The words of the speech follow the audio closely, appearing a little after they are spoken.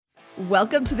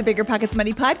Welcome to the Bigger Pockets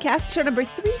Money Podcast, show number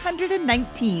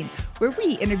 319, where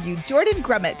we interview Jordan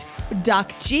Grumet,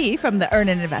 Doc G from the Earn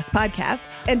and Invest podcast,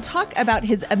 and talk about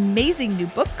his amazing new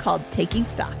book called Taking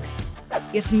Stock.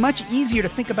 It's much easier to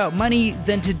think about money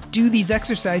than to do these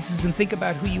exercises and think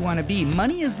about who you want to be.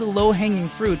 Money is the low-hanging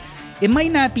fruit. It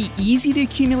might not be easy to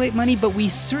accumulate money, but we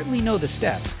certainly know the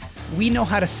steps. We know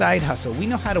how to side hustle. We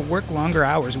know how to work longer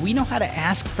hours. We know how to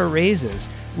ask for raises.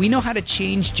 We know how to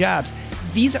change jobs.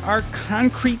 These are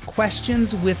concrete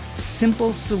questions with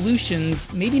simple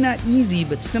solutions. Maybe not easy,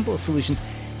 but simple solutions.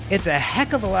 It's a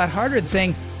heck of a lot harder than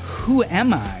saying, who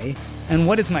am I and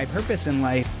what is my purpose in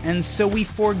life? And so we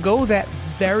forego that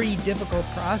very difficult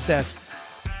process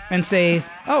and say,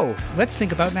 oh, let's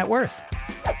think about net worth.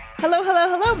 Hello,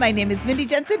 hello, hello. My name is Mindy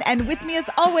Jensen, and with me as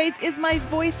always is my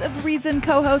voice of reason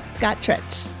co-host, Scott Trench.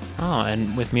 Oh,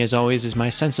 and with me as always is my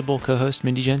sensible co-host,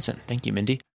 Mindy Jensen. Thank you,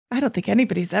 Mindy. I don't think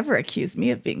anybody's ever accused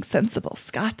me of being sensible,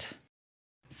 Scott.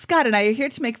 Scott and I are here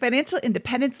to make financial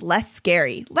independence less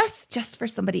scary, less just for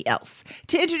somebody else,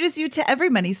 to introduce you to every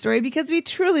money story because we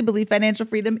truly believe financial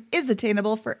freedom is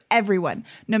attainable for everyone,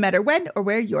 no matter when or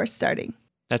where you're starting.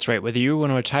 That's right. Whether you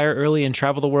want to retire early and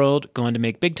travel the world, go on to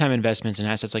make big-time investments in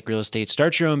assets like real estate,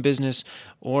 start your own business,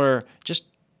 or just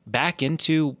back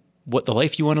into what the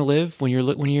life you want to live when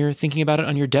you're thinking about it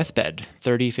on your deathbed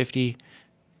 30, 50,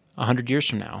 100 years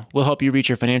from now. We'll help you reach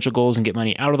your financial goals and get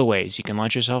money out of the way so you can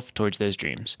launch yourself towards those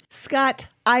dreams. Scott,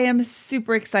 I am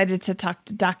super excited to talk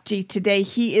to Doc G today.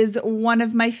 He is one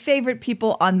of my favorite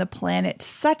people on the planet.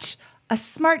 Such a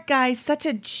smart guy, such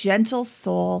a gentle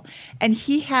soul, and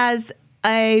he has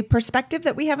a perspective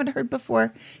that we haven't heard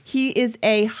before. He is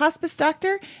a hospice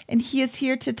doctor, and he is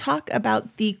here to talk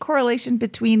about the correlation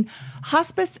between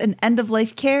hospice and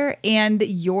end-of-life care and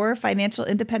your financial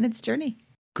independence journey.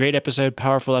 Great episode,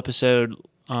 powerful episode.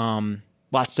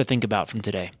 Lots to think about from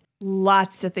today.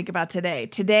 Lots to think about today.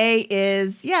 Today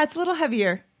is, it's a little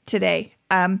heavier today.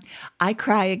 I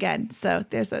cry again, so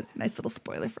there's a nice little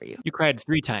spoiler for you. You cried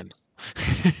 3 times.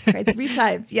 Cried 3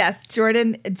 times. Yes,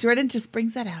 Jordan just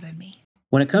brings that out in me.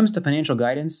 When it comes to financial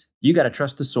guidance, you got to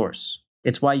trust the source.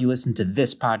 It's why you listen to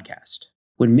this podcast.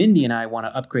 When Mindy and I want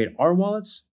to upgrade our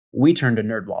wallets, we turn to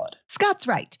NerdWallet. Scott's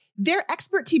right. Their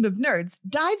expert team of nerds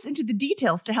dives into the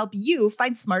details to help you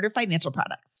find smarter financial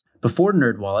products. Before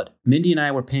NerdWallet, Mindy and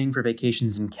I were paying for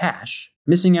vacations in cash,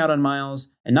 missing out on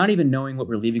miles, and not even knowing what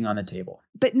we're leaving on the table.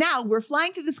 But now we're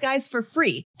flying through the skies for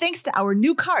free, thanks to our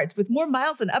new cards with more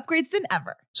miles and upgrades than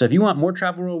ever. So if you want more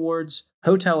travel rewards,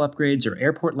 hotel upgrades, or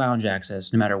airport lounge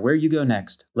access, no matter where you go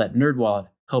next, let NerdWallet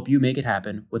help you make it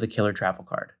happen with a killer travel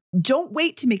card. Don't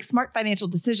wait to make smart financial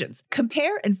decisions.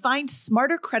 Compare and find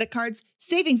smarter credit cards,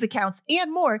 savings accounts,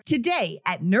 and more today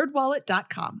at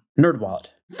nerdwallet.com. NerdWallet.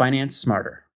 Finance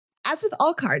smarter. As with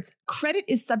all cards, credit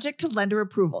is subject to lender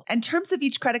approval, and terms of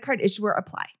each credit card issuer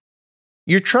apply.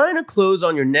 You're trying to close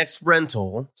on your next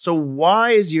rental, so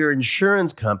why is your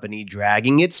insurance company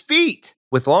dragging its feet?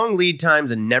 With long lead times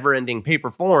and never-ending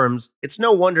paper forms, it's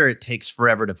no wonder it takes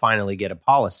forever to finally get a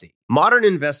policy. Modern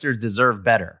investors deserve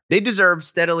better. They deserve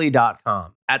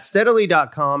Steadily.com. At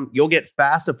Steadily.com, you'll get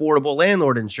fast, affordable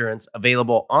landlord insurance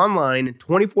available online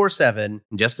 24/7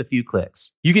 in just a few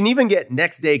clicks. You can even get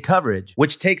next-day coverage,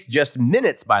 which takes just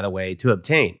minutes, by the way, to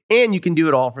obtain. And you can do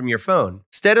it all from your phone.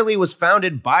 Steadily was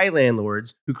founded by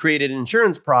landlords who created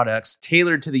insurance products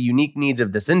tailored to the unique needs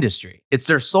of this industry. It's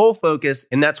their sole focus,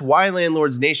 and that's why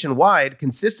landlords nationwide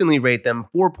consistently rate them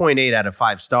 4.8 out of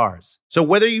 5 stars. So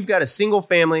whether you've got a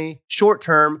single-family,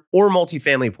 short-term, or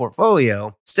multifamily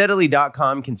portfolio,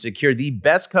 Steadily.com can secure the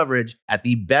best coverage at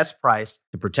the best price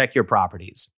to protect your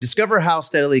properties. Discover how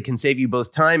Steadily can save you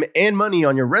both time and money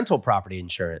on your rental property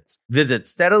insurance. Visit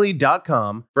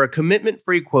Steadily.com for a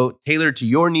commitment-free quote tailored to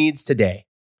your needs today.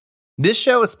 This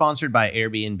show is sponsored by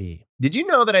Airbnb. Did you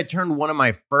know that I turned one of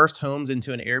my first homes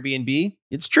into an Airbnb?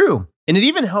 It's true. And it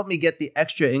even helped me get the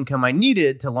extra income I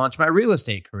needed to launch my real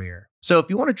estate career. So if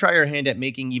you want to try your hand at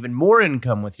making even more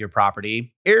income with your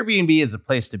property, Airbnb is the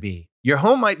place to be. Your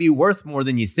home might be worth more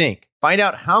than you think. Find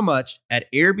out how much at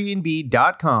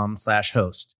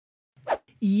airbnb.com/host.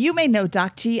 You may know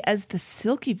Doc G as the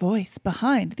silky voice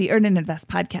behind the Earn and Invest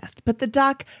podcast, but the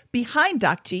doc behind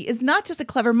Doc G is not just a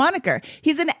clever moniker.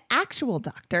 He's an actual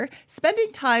doctor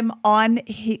spending time on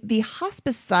the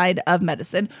hospice side of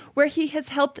medicine, where he has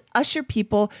helped usher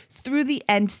people through the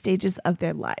end stages of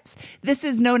their lives. This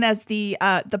is known as the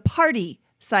party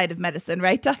side of medicine,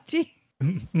 right, Doc G?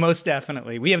 Most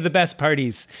definitely. We have the best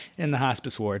parties in the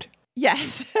hospice ward.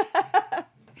 Yes.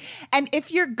 And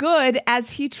if you're good,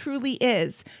 as he truly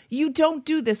is, you don't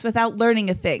do this without learning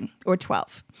a thing or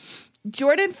 12.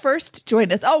 Jordan first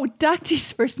joined us. Oh, Doc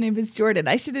G's first name is Jordan.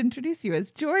 I should introduce you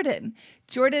as Jordan.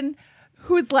 Jordan,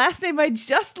 whose last name I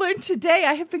just learned today.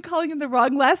 I have been calling him the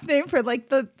wrong last name for like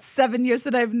the 7 years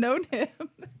that I've known him.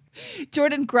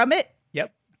 Jordan Grummett.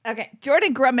 Yep. Okay.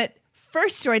 Jordan Grummett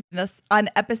first joined us on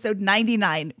episode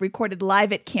 99, recorded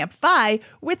live at Camp Fi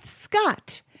with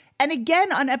Scott. And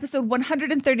again on episode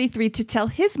 133 to tell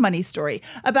his money story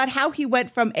about how he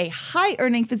went from a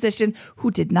high-earning physician who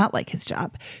did not like his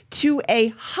job to a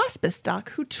hospice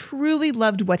doc who truly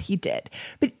loved what he did.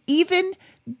 But even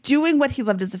doing what he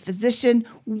loved as a physician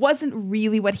wasn't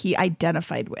really what he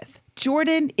identified with.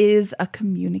 Jordan is a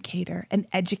communicator, an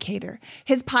educator.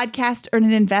 His podcast, Earn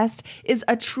and Invest, is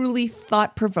a truly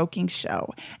thought-provoking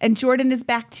show. And Jordan is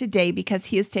back today because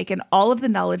he has taken all of the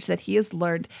knowledge that he has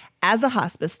learned as a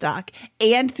hospice doc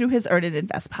and through his Earn and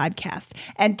Invest podcast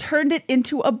and turned it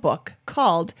into a book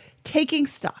called Taking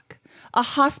Stock, a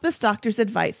hospice doctor's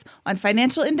advice on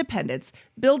financial independence,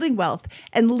 building wealth,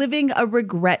 and living a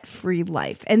regret-free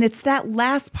life. And it's that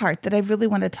last part that I really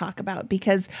want to talk about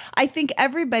because I think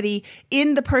everybody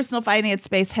in the personal finance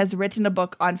space has written a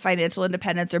book on financial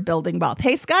independence or building wealth.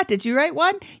 Hey, Scott, did you write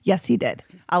one? Yes, he did.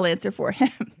 I'll answer for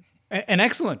him. An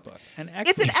excellent book.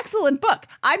 It's an excellent book.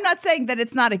 I'm not saying that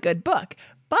it's not a good book,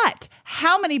 but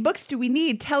how many books do we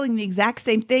need telling the exact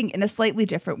same thing in a slightly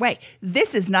different way?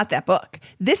 This is not that book.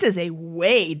 This is a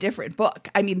way different book.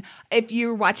 I mean, if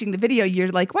you're watching the video,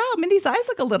 you're like, wow, Mindy's eyes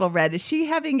look a little red. Is she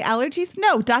having allergies?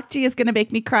 No, Doc G is going to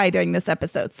make me cry during this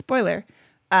episode. Spoiler.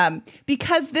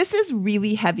 Because this is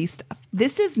really heavy stuff.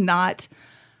 This is not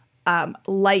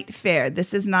light fare.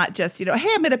 This is not just, hey,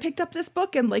 I'm going to pick up this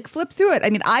book and like flip through it. I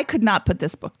mean, I could not put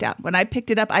this book down. When I picked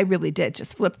it up, I really did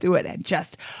just flip through it and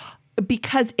just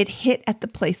because it hit at the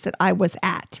place that I was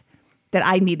at, that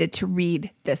I needed to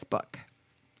read this book.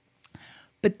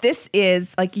 But this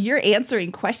is like you're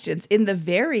answering questions in the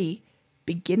very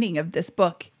beginning of this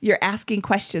book. You're asking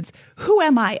questions. Who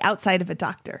am I outside of a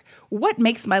doctor? What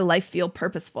makes my life feel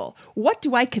purposeful? What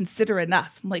do I consider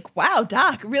enough? I'm like, wow,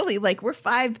 Doc, really? Like we're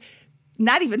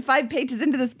not even 5 pages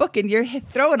into this book and you're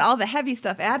throwing all the heavy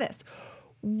stuff at us.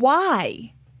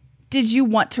 Why did you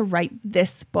want to write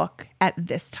this book at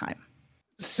this time?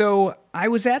 So I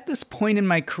was at this point in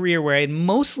my career where I had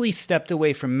mostly stepped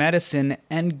away from medicine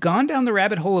and gone down the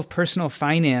rabbit hole of personal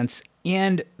finance.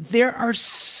 And there are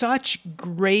such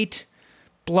great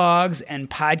blogs and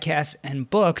podcasts and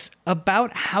books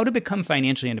about how to become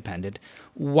financially independent,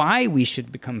 why we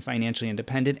should become financially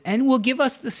independent, and will give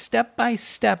us the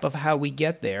step-by-step of how we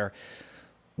get there.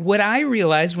 What I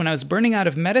realized when I was burning out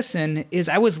of medicine is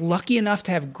I was lucky enough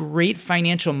to have great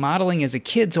financial modeling as a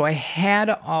kid, so I had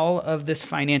all of this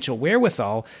financial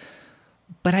wherewithal,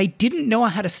 but I didn't know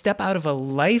how to step out of a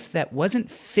life that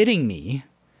wasn't fitting me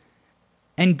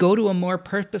and go to a more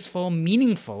purposeful,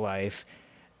 meaningful life.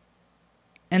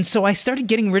 And so I started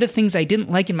getting rid of things I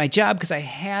didn't like in my job because I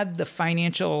had the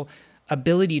financial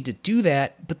ability to do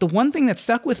that. But the one thing that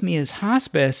stuck with me is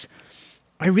hospice.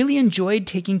 I really enjoyed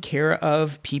taking care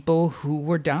of people who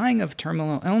were dying of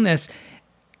terminal illness.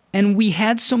 And we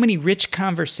had so many rich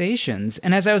conversations.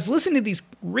 And as I was listening to these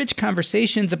rich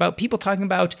conversations about people talking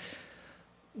about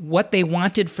what they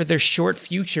wanted for their short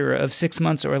future of 6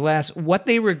 months or less, what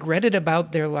they regretted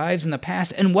about their lives in the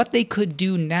past, and what they could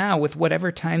do now with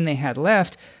whatever time they had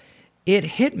left, it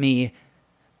hit me.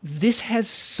 This has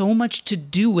so much to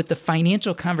do with the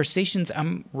financial conversations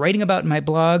I'm writing about in my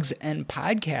blogs and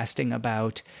podcasting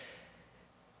about.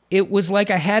 It was like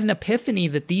I had an epiphany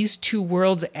that these two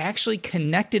worlds actually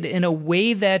connected in a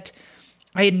way that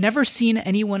I had never seen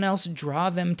anyone else draw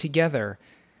them together.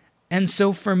 And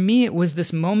so for me, it was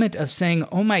this moment of saying,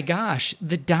 oh my gosh,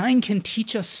 the dying can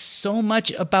teach us so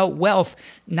much about wealth,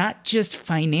 not just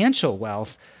financial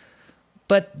wealth,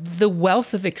 but the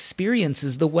wealth of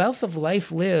experiences, the wealth of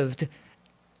life lived.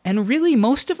 And really,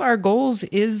 most of our goals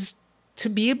is to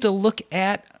be able to look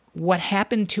at what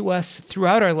happened to us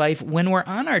throughout our life when we're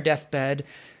on our deathbed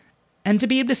and to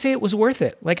be able to say it was worth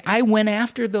it. Like I went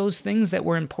after those things that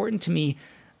were important to me.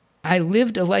 I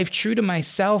lived a life true to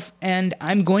myself, and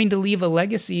I'm going to leave a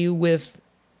legacy with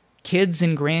kids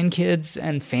and grandkids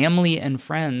and family and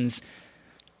friends.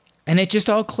 And it just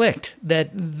all clicked that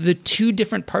the two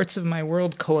different parts of my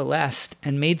world coalesced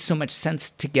and made so much sense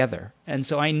together. And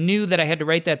so I knew that I had to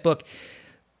write that book.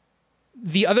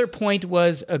 The other point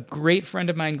was a great friend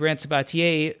of mine, Grant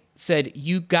Sabatier, said,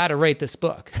 you got to write this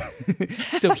book.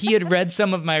 So he had read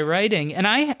some of my writing, and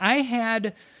I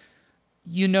had,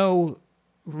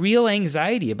 real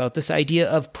anxiety about this idea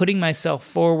of putting myself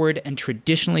forward and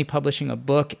traditionally publishing a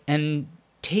book and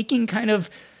taking kind of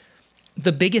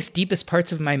the biggest, deepest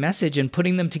parts of my message and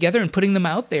putting them together and putting them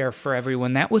out there for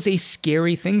everyone. That was a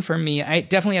scary thing for me. I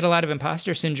definitely had a lot of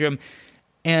imposter syndrome.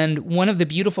 And one of the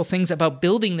beautiful things about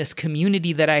building this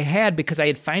community that I had, because I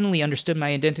had finally understood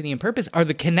my identity and purpose, are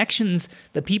the connections,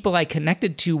 the people I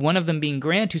connected to, one of them being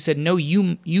Grant, who said, no,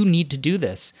 you need to do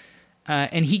this.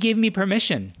 And he gave me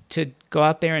permission to go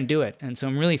out there and do it. And so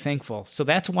I'm really thankful. So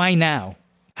that's why now.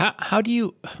 How do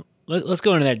you, let's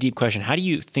go into that deep question. How do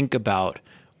you think about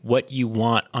what you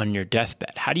want on your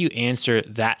deathbed? How do you answer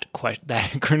that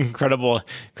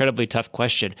incredibly tough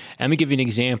question? And let me give you an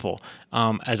example.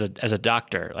 As a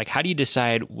doctor, like, how do you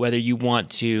decide whether you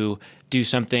want to do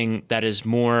something that is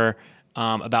more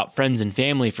about friends and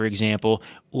family, for example,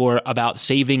 or about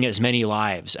saving as many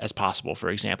lives as possible,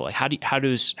 for example? Like, how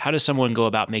does someone go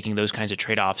about making those kinds of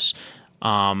trade-offs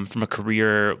from a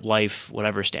career, life,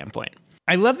 whatever standpoint?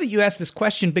 I love that you asked this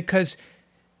question, because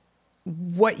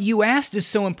what you asked is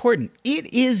so important.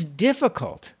 It is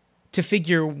difficult to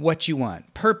figure what you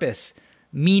want. Purpose,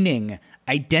 meaning,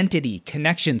 identity,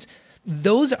 connections.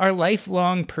 Those are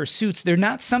lifelong pursuits. They're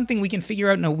not something we can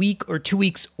figure out in a week or 2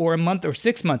 weeks or a month or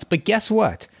 6 months. But guess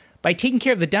what? By taking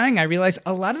care of the dying, I realized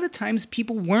a lot of the times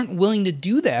people weren't willing to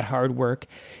do that hard work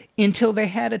until they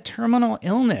had a terminal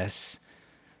illness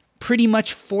pretty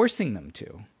much forcing them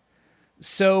to.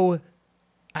 So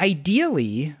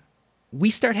ideally, we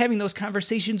start having those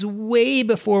conversations way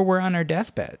before we're on our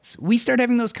deathbeds. We start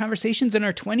having those conversations in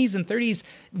our 20s and 30s.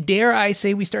 Dare I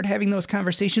say we start having those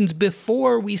conversations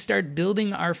before we start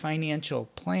building our financial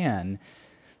plan,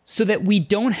 so that we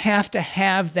don't have to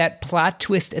have that plot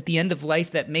twist at the end of life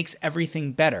that makes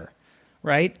everything better,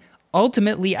 right?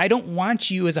 Ultimately, I don't want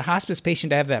you as a hospice patient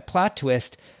to have that plot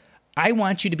twist. I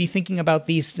want you to be thinking about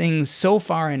these things so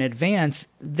far in advance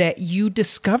that you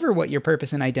discover what your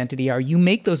purpose and identity are. You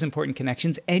make those important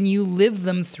connections and you live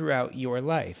them throughout your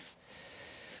life.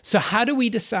 So how do we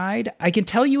decide? I can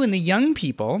tell you, in the young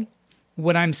people,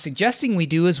 what I'm suggesting we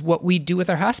do is what we do with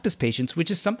our hospice patients, which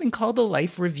is something called a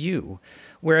life review,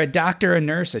 where a doctor, a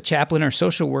nurse, a chaplain, or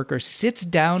social worker sits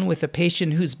down with a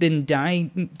patient who's been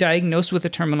diagnosed with a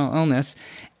terminal illness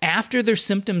after their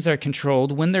symptoms are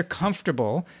controlled, when they're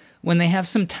comfortable. When they have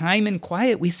some time and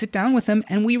quiet, we sit down with them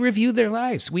and we review their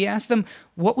lives. We ask them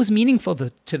what was meaningful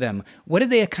to them. What did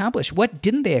they accomplish? What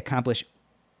didn't they accomplish?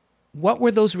 What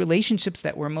were those relationships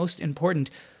that were most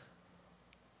important?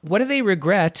 What do they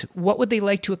regret? What would they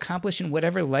like to accomplish in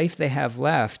whatever life they have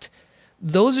left?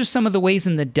 Those are some of the ways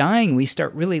in the dying we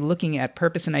start really looking at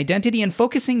purpose and identity and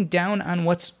focusing down on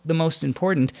what's the most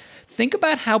important. Think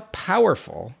about how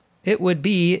powerful it would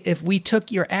be if we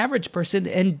took your average person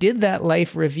and did that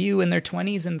life review in their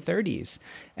 20s and 30s.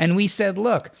 And we said,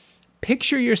 look,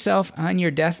 picture yourself on your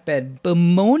deathbed,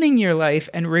 bemoaning your life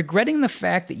and regretting the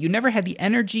fact that you never had the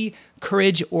energy,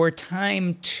 courage, or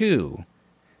time to.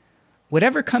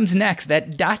 Whatever comes next,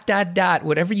 that ...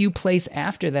 whatever you place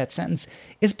after that sentence,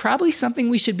 is probably something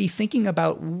we should be thinking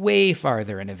about way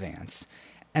farther in advance.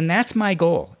 And that's my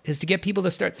goal, is to get people to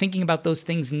start thinking about those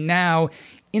things now,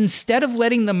 instead of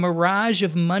letting the mirage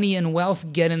of money and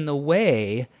wealth get in the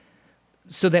way,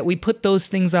 so that we put those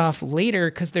things off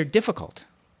later because they're difficult.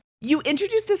 You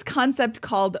introduced this concept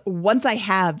called once I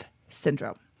have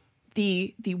syndrome.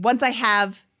 The once I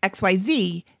have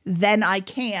XYZ, then I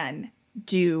can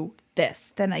do this.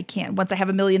 Then I can. Once I have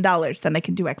 $1 million, then I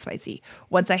can do XYZ.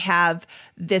 Once I have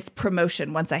this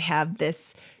promotion, once I have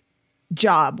this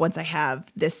job, once I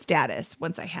have this status,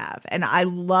 once I have. And I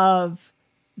love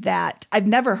that. I've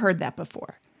never heard that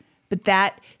before, but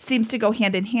that seems to go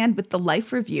hand in hand with the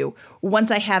life review. Once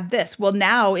I have this, well,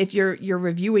 now if you're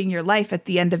reviewing your life at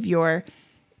the end of your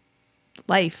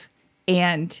life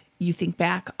and you think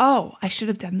back, oh, I should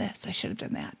have done this, I should have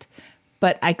done that,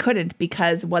 but I couldn't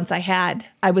because once I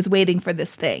was waiting for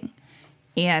this thing.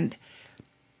 And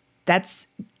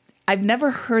I've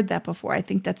never heard that before. I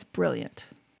think that's brilliant.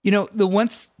 You know, the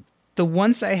once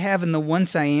I have and the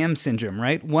once I am syndrome,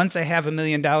 right? Once I have $1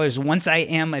 million, once I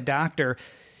am a doctor,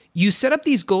 you set up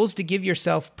these goals to give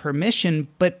yourself permission,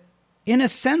 but in a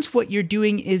sense, what you're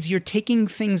doing is you're taking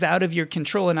things out of your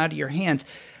control and out of your hands.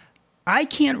 I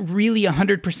can't really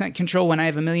 100% control when I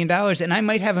have $1 million, and I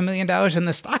might have $1 million and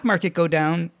the stock market goes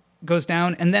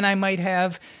down, and then I might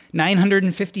have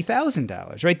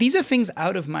 $950,000, right? These are things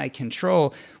out of my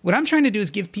control. What I'm trying to do is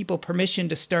give people permission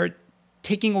to start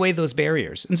taking away those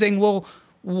barriers and saying, well,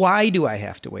 why do I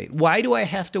have to wait? Why do I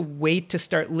have to wait to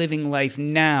start living life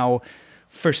now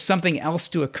for something else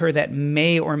to occur that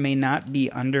may or may not be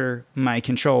under my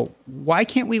control? Why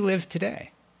can't we live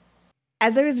today?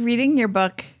 As I was reading your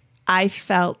book, I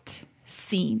felt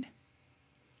seen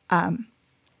a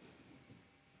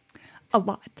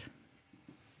lot.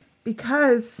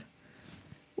 because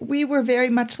we were very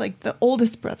much like the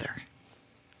oldest brother,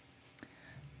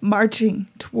 marching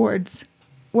towards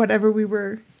whatever we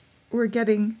were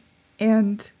getting.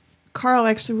 And Carl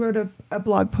actually wrote a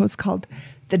blog post called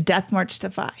The Death March to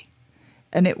FI.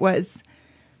 And it was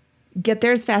get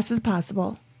there as fast as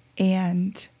possible.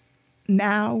 And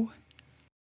now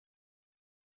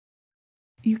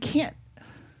you can't.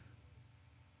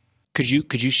 Could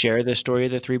you share the story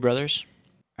of the three brothers?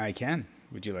 I can.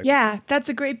 Would you like? Yeah,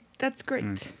 that's great.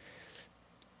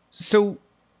 So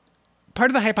part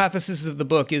of the hypothesis of the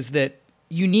book is that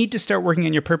you need to start working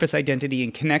on your purpose, identity,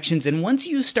 and connections. And once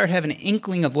you start having an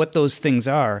inkling of what those things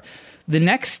are, the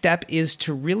next step is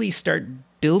to really start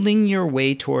building your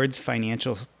way towards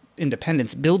financial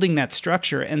independence, building that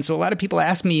structure. And so a lot of people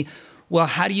ask me, well,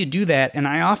 how do you do that? And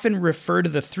I often refer to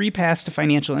the three paths to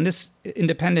financial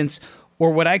independence,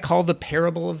 or what I call the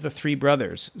parable of the three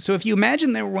brothers. So if you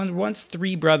imagine there were once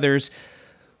three brothers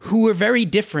who were very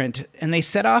different, and they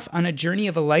set off on a journey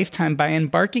of a lifetime by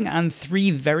embarking on three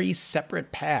very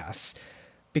separate paths.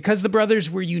 Because the brothers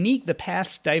were unique, the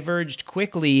paths diverged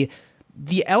quickly.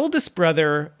 The eldest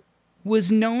brother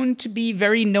was known to be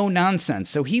very no-nonsense,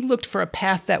 so he looked for a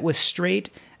path that was straight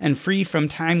and free from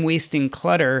time-wasting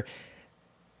clutter.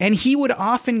 And he would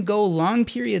often go long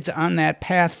periods on that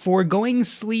path, foregoing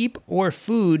sleep or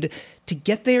food to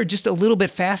get there just a little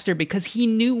bit faster, because he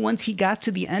knew once he got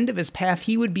to the end of his path,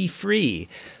 he would be free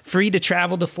to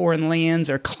travel to foreign lands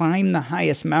or climb the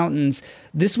highest mountains.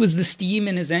 This was the steam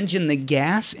in his engine, the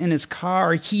gas in his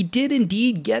car. He did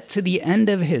indeed get to the end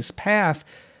of his path,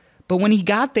 but when he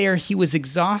got there, he was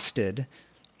exhausted.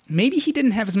 Maybe he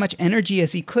didn't have as much energy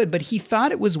as he could, but he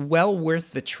thought it was well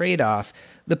worth the trade-off.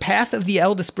 The path of the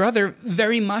eldest brother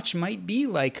very much might be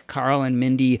like Carl and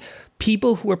Mindy,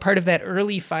 people who were part of that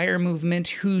early FIRE movement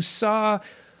who saw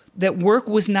that work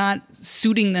was not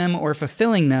suiting them or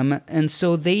fulfilling them, and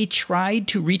so they tried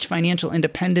to reach financial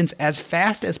independence as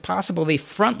fast as possible. They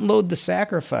front-load the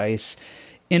sacrifice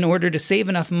in order to save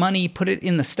enough money, put it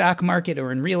in the stock market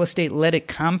or in real estate, let it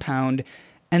compound,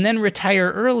 and then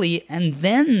retire early, and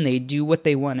then they do what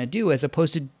they want to do, as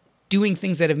opposed to doing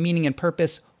things that have meaning and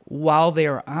purpose while they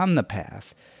are on the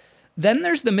path. Then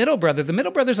there's the middle brother. The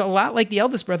middle brother's a lot like the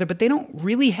eldest brother, but they don't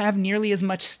really have nearly as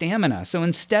much stamina. So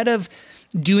instead of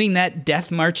doing that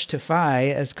death march to FI,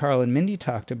 as Carl and Mindy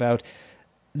talked about,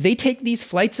 they take these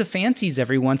flights of fancies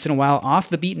every once in a while off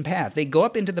the beaten path. They go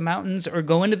up into the mountains or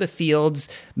go into the fields.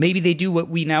 Maybe they do what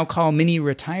we now call mini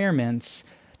retirements.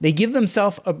 They give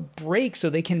themselves a break so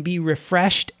they can be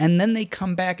refreshed, and then they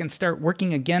come back and start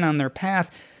working again on their path.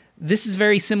 This is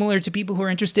very similar to people who are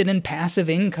interested in passive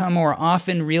income or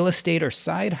often real estate or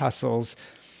side hustles.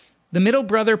 The middle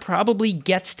brother probably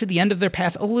gets to the end of their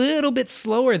path a little bit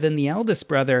slower than the eldest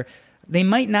brother. They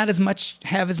might not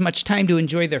have as much time to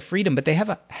enjoy their freedom, but they have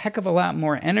a heck of a lot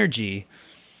more energy.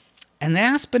 And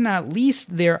last but not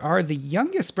least, there are the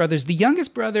youngest brothers. The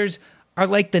youngest brothers are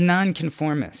like the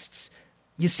nonconformists.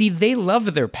 You see, they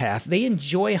love their path. They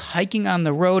enjoy hiking on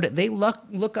the road. They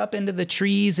look up into the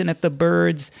trees and at the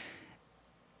birds.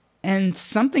 And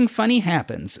something funny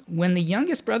happens. When the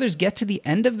youngest brothers get to the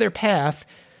end of their path,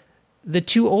 the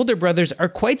two older brothers are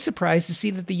quite surprised to see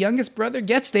that the youngest brother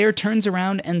gets there, turns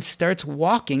around, and starts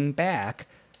walking back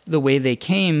the way they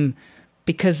came,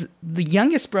 because the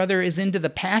youngest brother is into the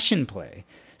passion play.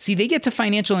 See, they get to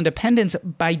financial independence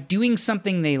by doing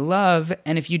something they love,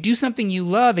 and if you do something you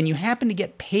love and you happen to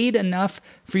get paid enough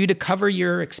for you to cover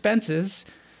your expenses,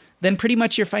 then pretty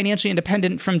much you're financially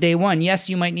independent from day one. Yes,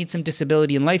 you might need some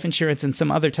disability and life insurance and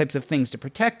some other types of things to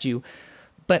protect you,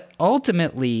 but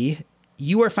ultimately,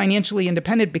 you are financially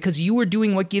independent because you are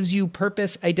doing what gives you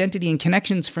purpose, identity, and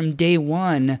connections from day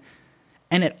one,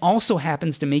 and it also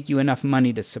happens to make you enough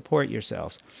money to support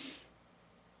yourselves.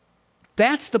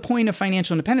 That's the point of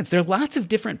financial independence. There are lots of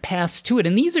different paths to it,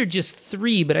 and these are just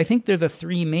three, but I think they're the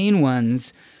three main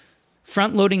ones.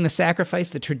 Front-loading the sacrifice,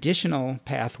 the traditional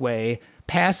pathway,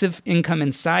 passive income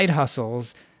and side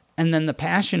hustles, and then the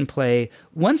passion play.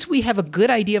 Once we have a good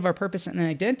idea of our purpose and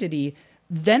identity,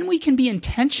 then we can be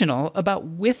intentional about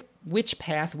which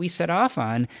path we set off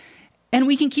on. And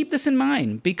we can keep this in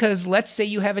mind, because let's say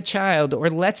you have a child, or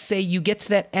let's say you get to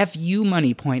that FU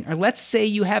money point, or let's say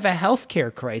you have a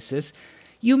healthcare crisis.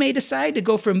 You may decide to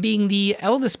go from being the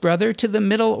eldest brother to the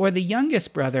middle or the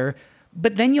youngest brother,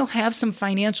 but then you'll have some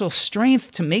financial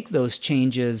strength to make those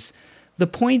changes. The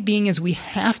point being is we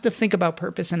have to think about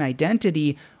purpose and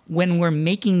identity when we're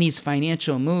making these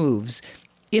financial moves.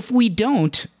 If we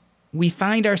don't, we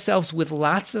find ourselves with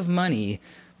lots of money,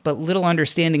 but little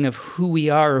understanding of who we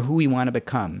are or who we want to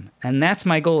become. And that's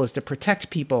my goal, is to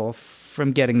protect people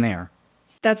from getting there.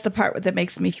 That's the part that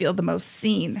makes me feel the most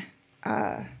seen.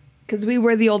 Because we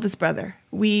were the oldest brother.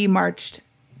 We marched,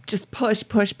 just push,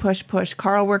 push, push, push.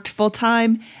 Carl worked full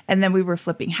time, and then we were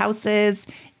flipping houses,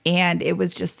 and it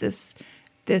was just this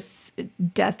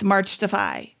death march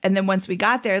defy. And then once we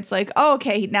got there, it's like, oh,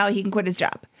 okay, now he can quit his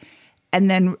job. And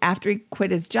then after he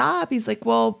quit his job, he's like,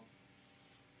 well,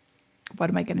 what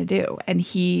am I going to do? And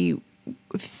he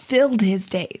filled his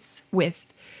days with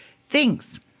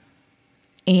things.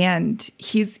 And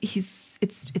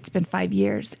it's been 5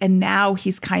 years, and now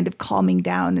he's kind of calming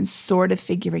down and sort of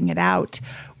figuring it out.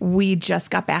 We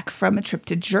just got back from a trip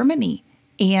to Germany,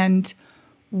 and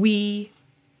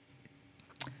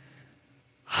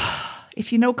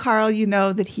if you know Carl, you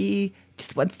know that he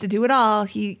just wants to do it all.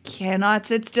 He cannot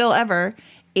sit still ever.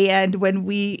 And when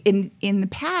in the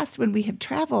past, when we have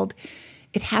traveled,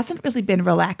 it hasn't really been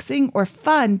relaxing or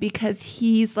fun because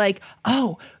he's like,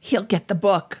 oh, he'll get the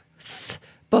books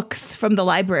from the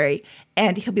library,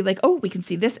 and he'll be like, oh, we can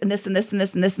see this and this and this and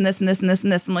this and this and this and this and this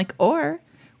and this. And like, or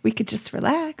we could just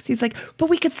relax. He's like, but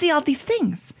we could see all these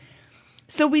things.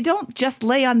 So we don't just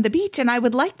lay on the beach, and I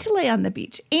would like to lay on the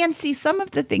beach and see some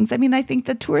of the things. I mean, I think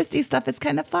the touristy stuff is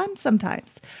kind of fun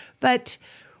sometimes, but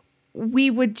we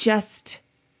would just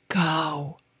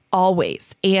go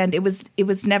always. And it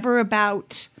was never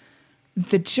about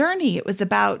the journey. It was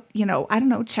about, I don't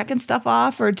know, checking stuff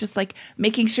off or just like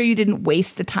making sure you didn't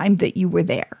waste the time that you were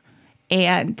there.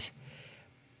 And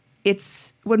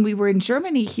it's when we were in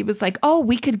Germany, he was like, oh,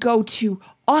 we could go to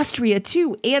Austria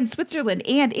too, and Switzerland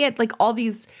and like all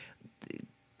these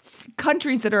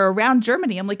countries that are around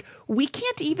Germany. I'm like, we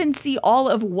can't even see all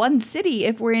of one city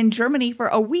if we're in Germany for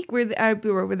a week. We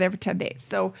were there for 10 days.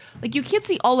 So like, you can't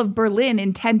see all of Berlin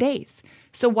in 10 days.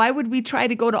 So why would we try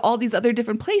to go to all these other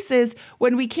different places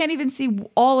when we can't even see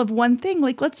all of one thing?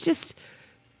 Like, let's just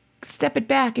step it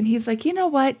back. And he's like, you know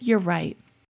what? You're right.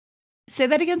 Say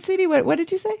that again, sweetie. What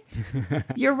did you say?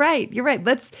 You're right. You're right.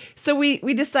 So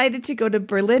we decided to go to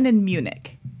Berlin and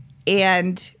Munich,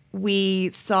 and we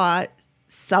saw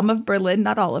some of Berlin,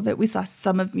 not all of it. We saw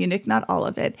some of Munich, not all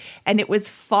of it. And it was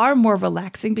far more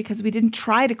relaxing because we didn't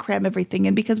try to cram everything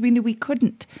in because we knew we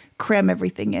couldn't cram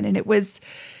everything in. And it was,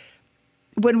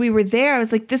 when we were there, I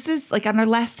was like, this is like on our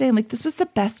last day, I'm like, this was the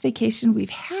best vacation we've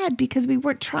had because we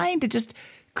weren't trying to just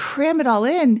cram it all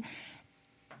in.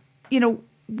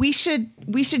 We should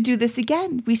do this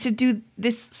again. We should do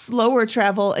this slower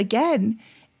travel again.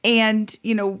 And,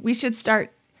 we should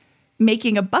start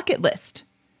making a bucket list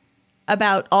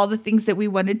about all the things that we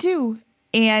want to do.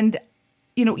 And,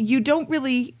 you don't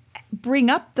really bring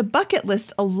up the bucket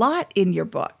list a lot in your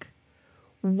book.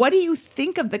 What do you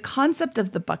think of the concept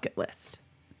of the bucket list?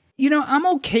 I'm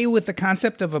okay with the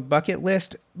concept of a bucket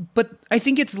list, but I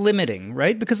think it's limiting,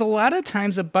 right? Because a lot of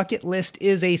times a bucket list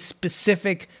is a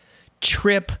specific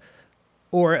trip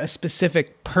or a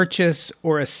specific purchase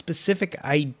or a specific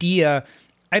idea.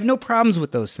 I have no problems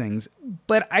with those things,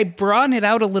 but I broaden it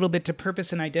out a little bit to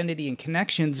purpose and identity and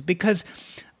connections because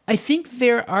I think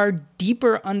there are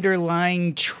deeper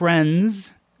underlying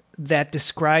trends that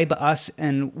describe us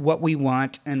and what we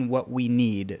want and what we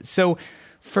need. So,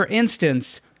 for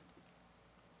instance,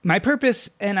 my purpose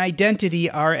and identity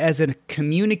are as a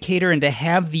communicator and to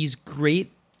have these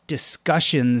great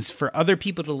discussions for other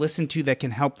people to listen to that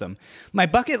can help them. My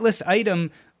bucket list item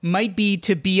might be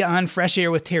to be on Fresh Air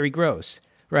with Terry Gross,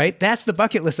 right? That's the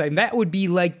bucket list item. That would be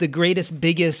like the greatest,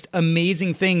 biggest,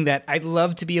 amazing thing that I'd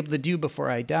love to be able to do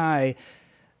before I die.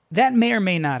 That may or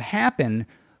may not happen,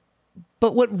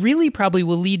 but what really probably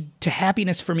will lead to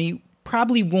happiness for me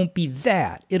probably won't be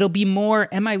that. It'll be more,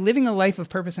 am I living a life of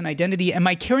purpose and identity? Am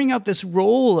I carrying out this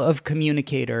role of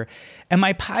communicator? Am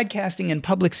I podcasting and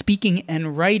public speaking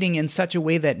and writing in such a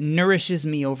way that nourishes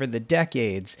me over the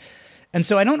decades? And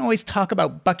so I don't always talk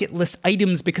about bucket list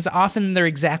items because often they're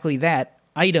exactly that,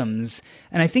 items.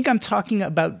 And I think I'm talking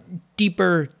about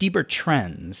deeper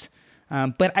trends.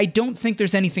 But I don't think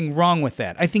there's anything wrong with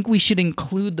that. I think we should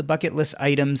include the bucket list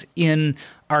items in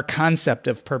our concept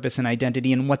of purpose and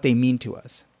identity and what they mean to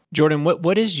us. Jordan,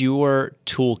 what is your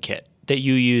toolkit that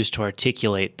you use to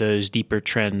articulate those deeper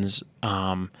trends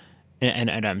and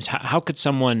items? How could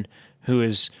someone who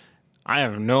is, I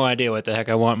have no idea what the heck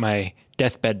I want my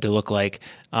deathbed to look like,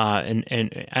 and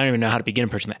I don't even know how to begin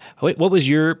approaching that. What was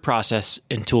your process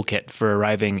and toolkit for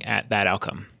arriving at that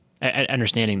outcome, at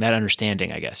understanding,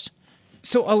 I guess?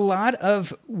 So a lot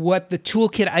of what the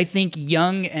toolkit I think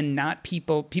young and not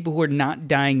people who are not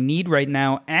dying need right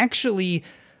now, actually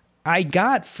I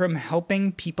got from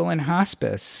helping people in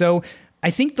hospice. So I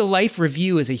think the life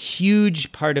review is a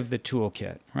huge part of the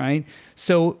toolkit, right?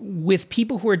 So with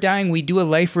people who are dying, we do a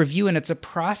life review, and it's a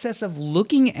process of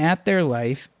looking at their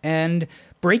life and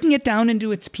breaking it down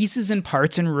into its pieces and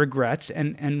parts and regrets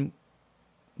and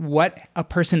what a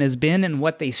person has been and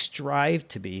what they strive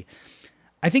to be.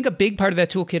 I think a big part of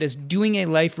that toolkit is doing a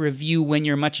life review when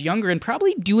you're much younger and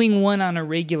probably doing one on a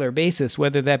regular basis,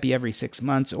 whether that be every 6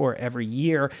 months or every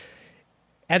year.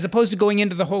 As opposed to going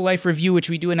into the whole life review, which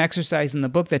we do an exercise in the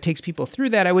book that takes people through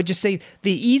that, I would just say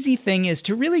the easy thing is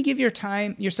to really give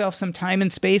yourself some time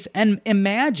and space and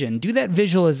do that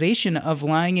visualization of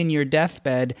lying in your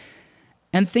deathbed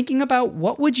and thinking about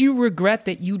what would you regret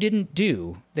that you didn't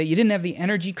do, that you didn't have the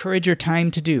energy, courage, or time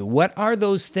to do. What are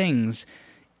those things?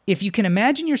 If you can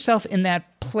imagine yourself in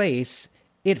that place,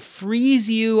 it frees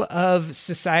you of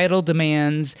societal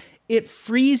demands. It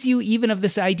frees you even of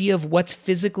this idea of what's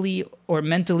physically or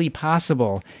mentally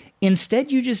possible.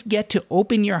 Instead, you just get to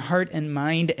open your heart and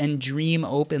mind and dream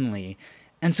openly.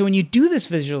 And so when you do this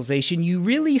visualization, you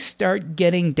really start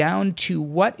getting down to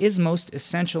what is most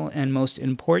essential and most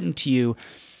important to you.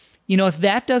 You know, if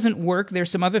that doesn't work, there's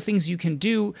some other things you can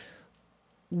do.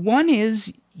 One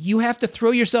is you have to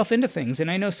throw yourself into things.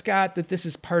 And I know, Scott, that this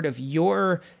is part of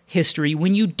your history.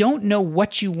 When you don't know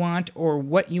what you want or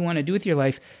what you want to do with your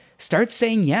life, start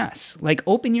saying yes. Like,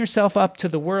 open yourself up to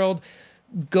the world.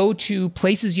 Go to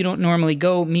places you don't normally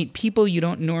go, meet people you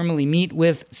don't normally meet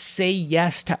with, say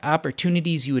yes to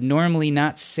opportunities you would normally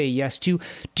not say yes to,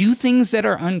 do things that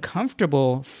are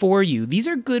uncomfortable for you. These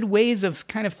are good ways of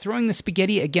kind of throwing the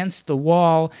spaghetti against the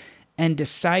wall and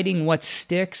deciding what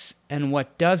sticks and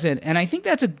what doesn't. And I think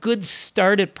that's a good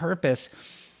start at purpose.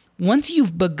 Once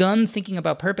you've begun thinking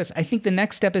about purpose, I think the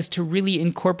next step is to really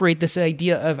incorporate this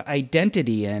idea of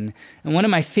identity in. And one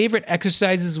of my favorite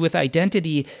exercises with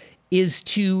identity is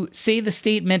to say the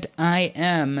statement, I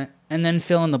am, and then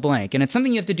fill in the blank. And it's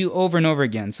something you have to do over and over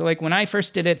again. So like when I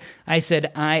first did it, I said,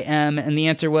 I am, and the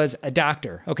answer was a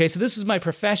doctor. Okay, so this was my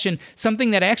profession,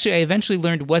 something that actually I eventually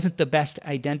learned wasn't the best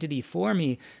identity for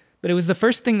me, but it was the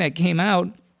first thing that came out.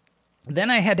 Then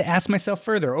I had to ask myself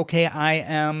further, okay, I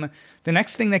am. The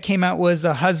next thing that came out was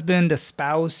a husband, a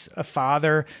spouse, a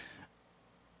father.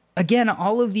 Again,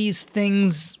 all of these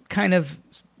things kind of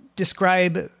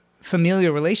describe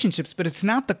familial relationships, but it's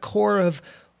not the core of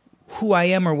who I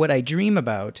am or what I dream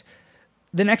about.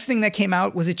 The next thing that came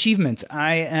out was achievements.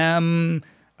 I am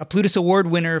a Plutus Award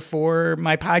winner for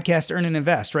my podcast, Earn and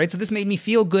Invest, right? So this made me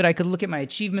feel good. I could look at my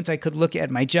achievements. I could look at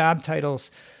my job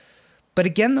titles. But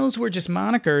again, those were just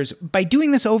monikers. By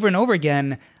doing this over and over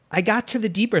again, I got to the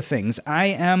deeper things. I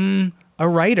am a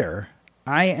writer.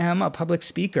 I am a public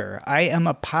speaker. I am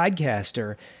a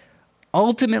podcaster.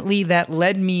 Ultimately, that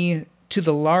led me to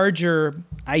the larger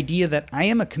idea that I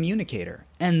am a communicator.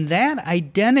 And that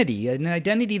identity, an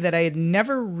identity that I had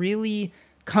never really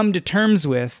come to terms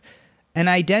with, an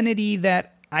identity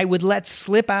that I would let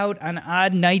slip out on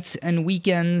odd nights and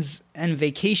weekends and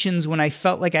vacations when I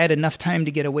felt like I had enough time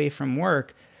to get away from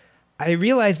work, I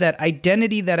realized that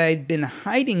identity that I'd been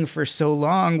hiding for so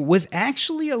long was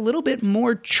actually a little bit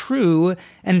more true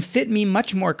and fit me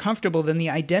much more comfortable than the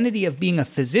identity of being a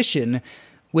physician,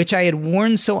 which I had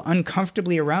worn so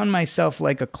uncomfortably around myself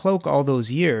like a cloak all those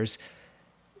years.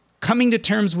 Coming to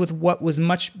terms with what was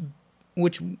much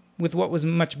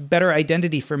better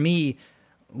identity for me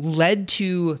led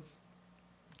to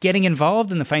getting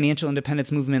involved in the financial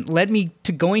independence movement, led me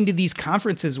to going to these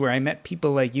conferences where I met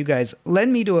people like you guys, led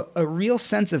me to a real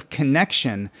sense of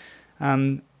connection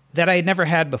that I had never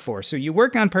had before. So you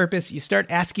work on purpose, you start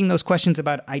asking those questions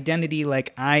about identity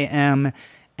like I am,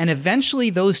 and eventually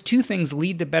those two things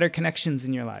lead to better connections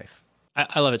in your life.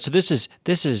 I love it. So this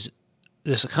is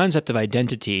this concept of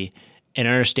identity and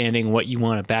understanding what you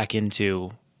want to back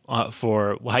into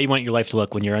for how you want your life to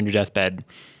look when you're on your deathbed,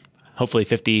 hopefully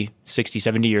 50, 60,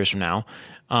 70 years from now,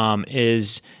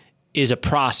 is a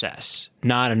process,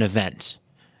 not an event.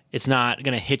 It's not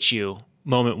going to hit you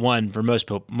moment one for most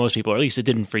people, or at least it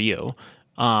didn't for you.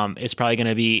 It's probably going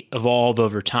to be evolved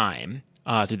over time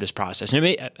through this process. And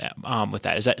with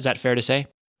that, is that fair to say?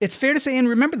 It's fair to say. And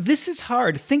remember, this is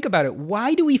hard. Think about it.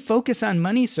 Why do we focus on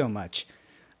money so much?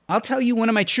 I'll tell you, one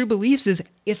of my true beliefs is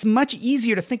it's much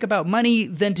easier to think about money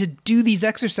than to do these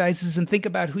exercises and think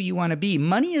about who you want to be.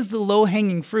 Money is the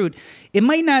low-hanging fruit. It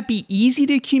might not be easy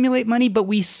to accumulate money, but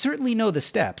we certainly know the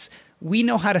steps. We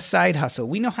know how to side hustle.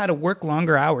 We know how to work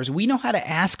longer hours. We know how to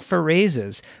ask for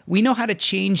raises. We know how to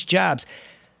change jobs.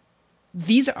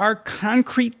 These are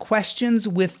concrete questions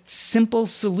with simple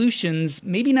solutions,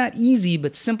 maybe not easy,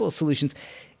 but simple solutions.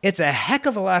 It's a heck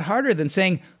of a lot harder than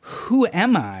saying, who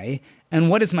am I? and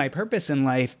what is my purpose in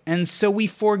life? And so we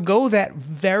forego that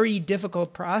very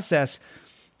difficult process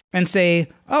and say,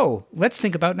 oh, let's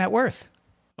think about net worth.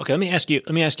 Okay, let me ask you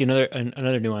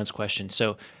another nuanced question.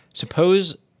 So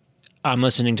suppose I'm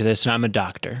listening to this and I'm a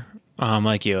doctor,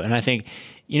 like you, and I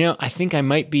think I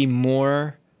might be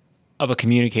more of a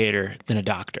communicator than a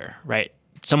doctor, right?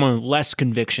 Someone with less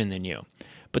conviction than you,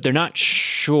 but they're not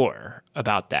sure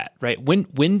about that, right?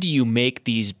 When do you make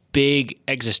these big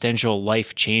existential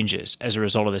life changes as a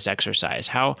result of this exercise?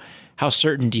 How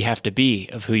certain do you have to be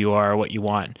of who you are or what you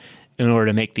want in order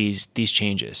to make these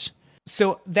changes?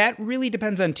 So that really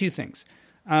depends on two things.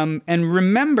 And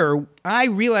remember, I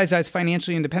realized I was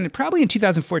financially independent probably in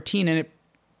 2014, and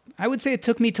I would say it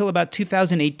took me till about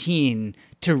 2018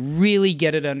 to really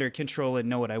get it under control and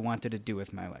know what I wanted to do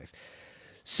with my life.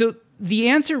 So the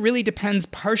answer really depends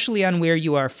partially on where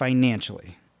you are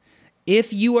financially.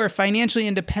 If you are financially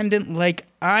independent like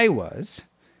I was,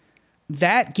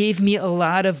 that gave me a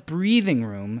lot of breathing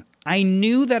room. I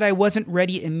knew that I wasn't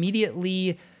ready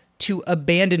immediately to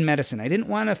abandon medicine. I didn't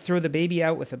want to throw the baby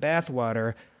out with the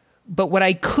bathwater. But what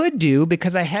I could do,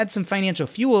 because I had some financial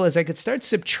fuel, is I could start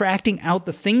subtracting out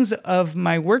the things of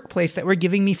my workplace that were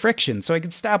giving me friction. So I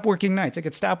could stop working nights. I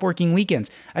could stop working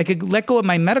weekends. I could let go of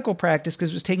my medical practice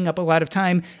because it was taking up a lot of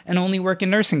time and only work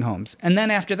in nursing homes. And then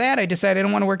after that, I decided I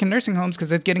don't want to work in nursing homes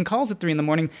because I was getting calls at 3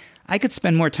 a.m. I could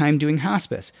spend more time doing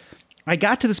hospice. I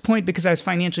got to this point because I was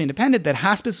financially independent that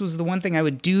hospice was the one thing I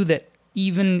would do that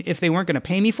even if they weren't going to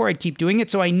pay me for, I'd keep doing it.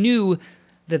 So I knew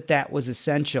that that was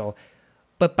essential.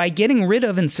 But by getting rid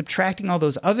of and subtracting all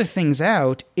those other things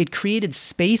out, it created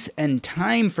space and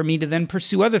time for me to then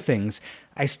pursue other things.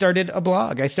 I started a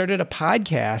blog. I started a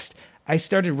podcast. I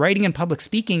started writing and public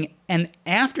speaking. And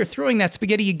after throwing that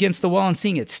spaghetti against the wall and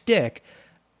seeing it stick,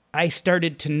 I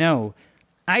started to know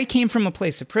I came from a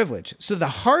place of privilege. So the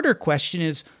harder question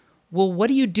is, well, what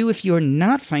do you do if you're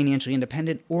not financially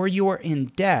independent or you're in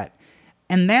debt?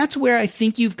 And that's where I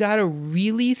think you've got to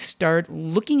really start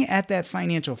looking at that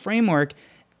financial framework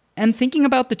and thinking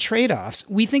about the trade-offs.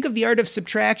 We think of the art of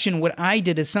subtraction, what I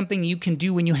did, as something you can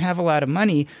do when you have a lot of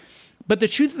money. But the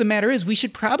truth of the matter is we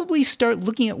should probably start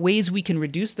looking at ways we can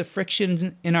reduce the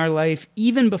friction in our life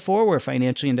even before we're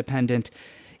financially independent.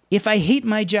 If I hate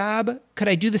my job, could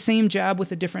I do the same job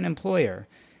with a different employer?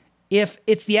 If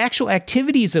it's the actual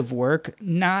activities of work,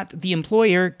 not the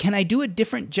employer, can I do a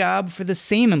different job for the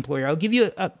same employer? I'll give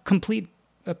you a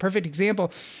perfect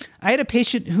example. I had a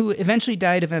patient who eventually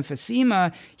died of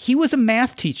emphysema. He was a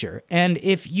math teacher. And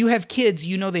if you have kids,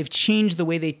 you know they've changed the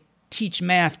way they teach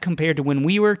math compared to when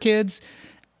we were kids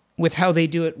with how they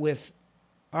do it with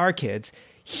our kids.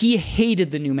 He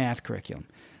hated the new math curriculum.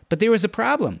 But there was a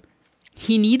problem.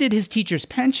 He needed his teacher's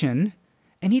pension,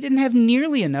 and he didn't have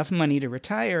nearly enough money to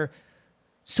retire.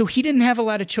 So he didn't have a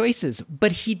lot of choices,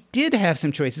 but he did have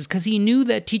some choices because he knew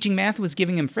that teaching math was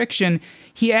giving him friction.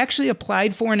 He actually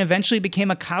applied for and eventually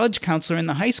became a college counselor in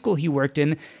the high school he worked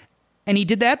in, and he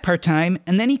did that part-time,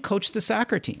 and then he coached the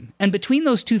soccer team. And between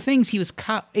those two things, he was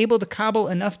able to cobble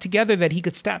enough together that he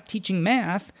could stop teaching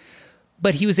math,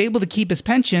 but he was able to keep his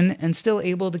pension and still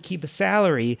able to keep a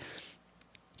salary.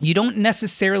 You don't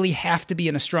necessarily have to be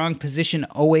in a strong position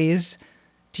always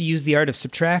to use the art of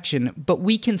subtraction, but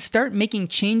we can start making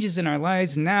changes in our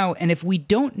lives now. And if we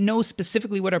don't know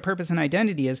specifically what our purpose and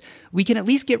identity is, we can at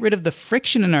least get rid of the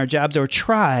friction in our jobs or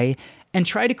try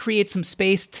to create some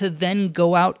space to then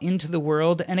go out into the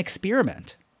world and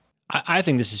experiment. I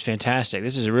think this is fantastic.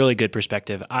 This is a really good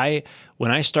perspective.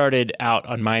 When I started out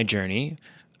on my journey,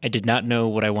 I did not know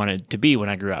what I wanted to be when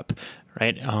I grew up,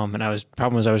 right? And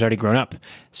problem was I was already grown up.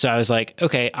 So I was like,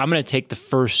 okay, I'm going to take the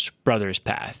First Brothers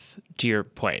path. To your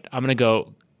point, I'm going to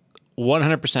go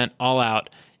 100% all out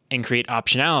and create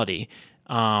optionality,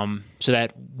 so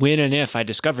that when and if I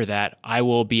discover that, I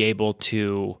will be able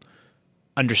to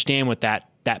understand what that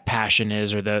passion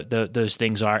is or those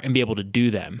things are and be able to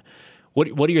do them. What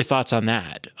are your thoughts on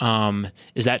that?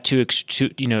 Is that too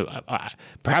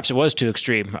perhaps it was too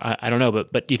extreme. I don't know,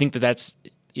 but do you think that that's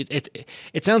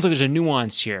it sounds like there's a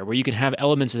nuance here where you can have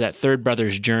elements of that third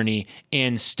brother's journey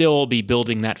and still be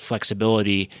building that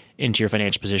flexibility into your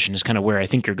financial position is kind of where I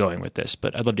think you're going with this,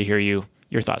 but I'd love to hear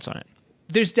your thoughts on it.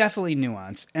 There's definitely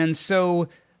nuance. And so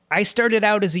I started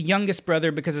out as a youngest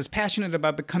brother because I was passionate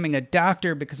about becoming a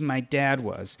doctor because my dad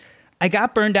was. I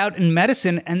got burned out in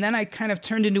medicine, and then I kind of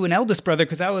turned into an eldest brother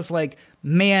because I was like,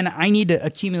 man, I need to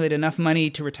accumulate enough money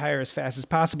to retire as fast as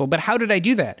possible. But how did I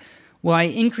do that? Well, I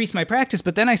increased my practice,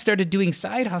 but then I started doing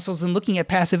side hustles and looking at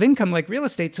passive income like real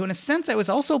estate. So in a sense, I was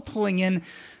also pulling in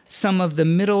some of the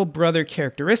middle brother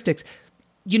characteristics.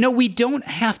 we don't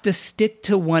have to stick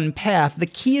to one path. The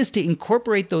key is to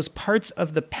incorporate those parts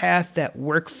of the path that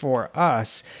work for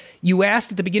us. You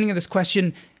asked at the beginning of this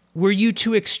question, were you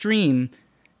too extreme?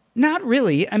 Not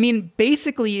really. I mean,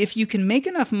 basically, if you can make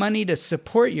enough money to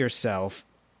support yourself,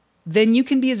 then you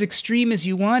can be as extreme as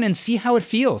you want and see how it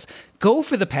feels. Go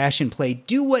for the passion play.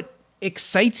 Do what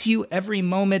excites you every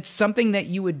moment, something that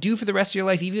you would do for the rest of your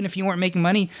life, even if you weren't making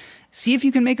money. See if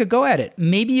you can make a go at it.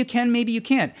 Maybe you can, maybe you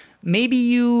can't. Maybe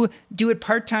you do it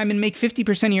part-time and make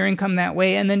 50% of your income that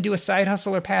way, and then do a side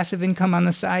hustle or passive income on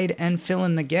the side and fill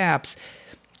in the gaps.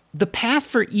 The path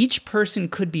for each person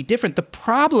could be different. The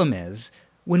problem is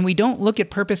when we don't look at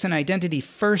purpose and identity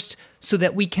first so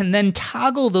that we can then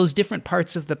toggle those different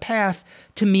parts of the path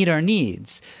to meet our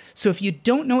needs. So if you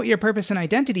don't know what your purpose and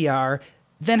identity are,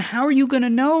 then how are you going to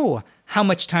know how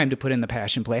much time to put in the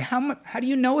passion play? How do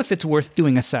you know if it's worth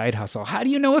doing a side hustle? How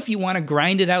do you know if you want to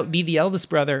grind it out, be the eldest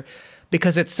brother?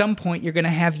 Because at some point you're going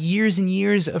to have years and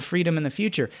years of freedom in the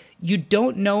future. You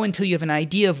don't know until you have an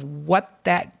idea of what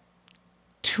that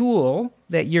tool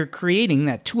that you're creating,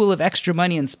 that tool of extra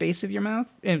money and space of your mouth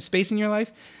and space in your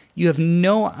life, you have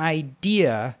no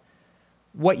idea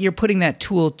what you're putting that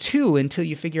tool to until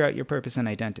you figure out your purpose and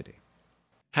identity.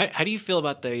 How do you feel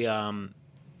about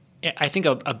I think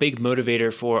a big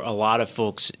motivator for a lot of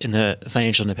folks in the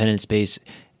financial independence space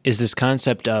is this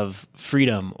concept of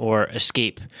freedom or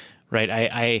escape,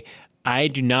 right? I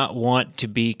do not want to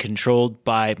be controlled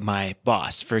by my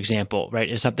boss, for example, right?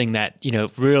 Is something that,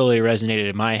 really resonated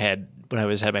in my head when I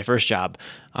had my first job,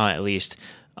 at least,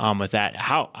 with that.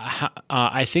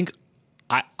 I think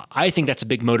that's a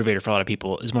big motivator for a lot of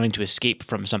people, is wanting to escape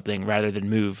from something rather than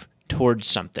move towards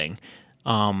something.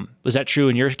 Was that true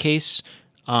in your case,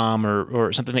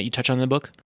 or something that you touch on in the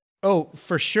book? Oh,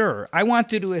 for sure. I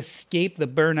wanted to escape the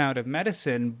burnout of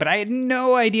medicine, but I had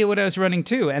no idea what I was running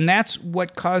to. And that's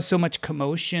what caused so much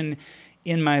commotion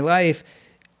in my life.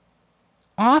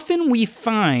 Often we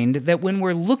find that when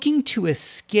we're looking to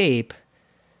escape,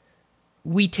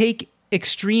 we take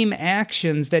extreme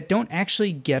actions that don't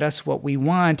actually get us what we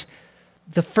want.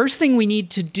 The first thing we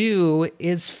need to do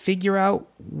is figure out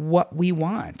what we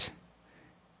want.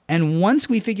 And once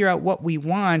we figure out what we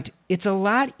want, it's a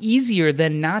lot easier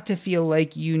than not to feel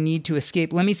like you need to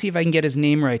escape. Let me see if I can get his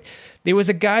name right. There was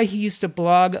a guy who used to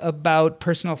blog about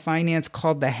personal finance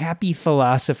called The Happy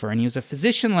Philosopher, and he was a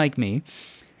physician like me.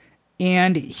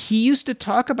 And he used to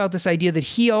talk about this idea that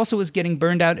he also was getting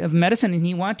burned out of medicine and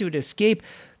he wanted to escape,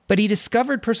 but he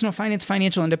discovered personal finance,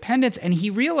 financial independence, and he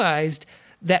realized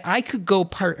that he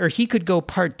could go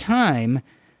part-time.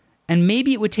 And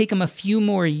maybe it would take him a few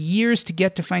more years to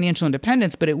get to financial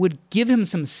independence, but it would give him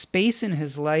some space in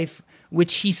his life,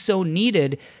 which he so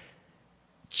needed.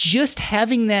 Just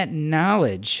having that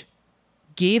knowledge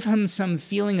gave him some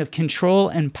feeling of control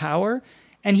and power.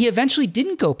 And he eventually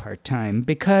didn't go part-time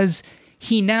because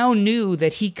he now knew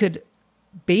that he could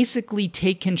basically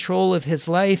take control of his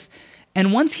life.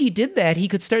 And once he did that, he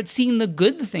could start seeing the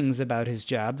good things about his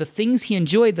job, the things he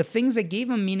enjoyed, the things that gave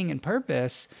him meaning and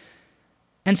purpose.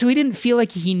 And so he didn't feel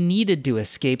like he needed to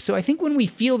escape. So I think when we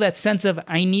feel that sense of,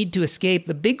 I need to escape,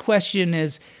 the big question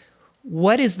is,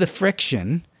 what is the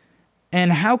friction?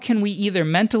 And how can we either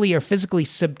mentally or physically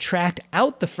subtract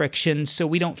out the friction so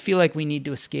we don't feel like we need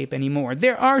to escape anymore?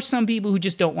 There are some people who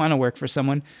just don't want to work for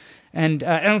someone. And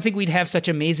I don't think we'd have such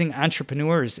amazing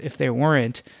entrepreneurs if there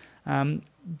weren't.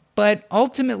 But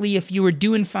ultimately, if you were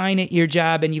doing fine at your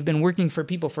job and you've been working for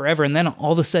people forever, and then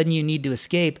all of a sudden you need to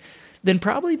escape, then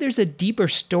probably there's a deeper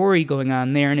story going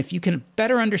on there. And if you can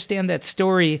better understand that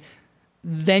story,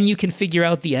 then you can figure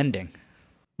out the ending.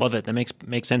 Love it. That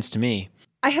makes sense to me.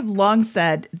 I have long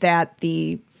said that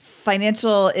the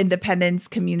financial independence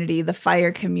community, the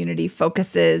FIRE community,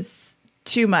 focuses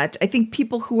too much. I think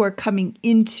people who are coming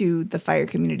into the FIRE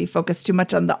community focus too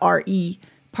much on the RE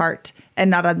part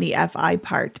and not on the FI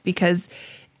part, because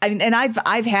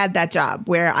I've had that job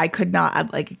where I could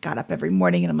not, I got up every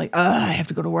morning and I'm like, I have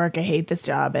to go to work. I hate this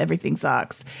job. Everything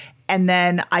sucks. And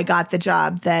then I got the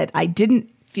job that I didn't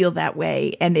feel that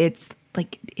way. And it's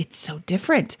so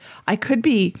different. I could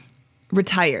be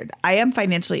retired. I am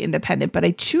financially independent, but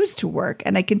I choose to work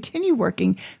and I continue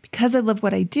working because I love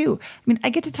what I do.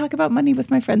 I get to talk about money with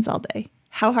my friends all day.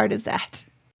 How hard is that?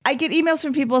 I get emails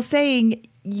from people saying,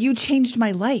 you changed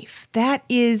my life. That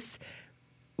is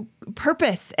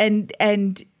purpose. And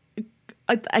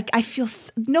I feel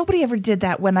nobody ever did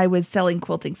that when I was selling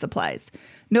quilting supplies.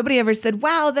 Nobody ever said,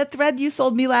 wow, that thread you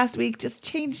sold me last week just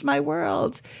changed my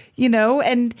world,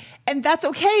 and that's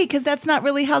okay, because that's not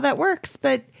really how that works.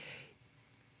 But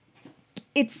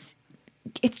it's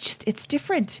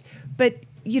different. But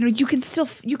you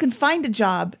can find a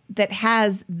job that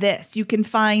has this. You can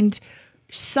find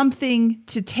something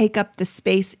to take up the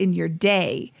space in your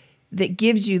day that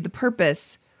gives you the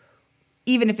purpose,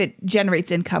 even if it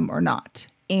generates income or not.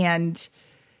 And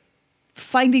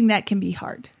finding that can be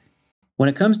hard. When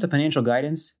it comes to financial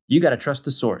guidance, you got to trust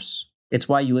the source. It's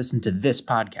why you listen to this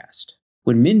podcast.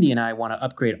 When Mindy and I want to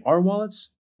upgrade our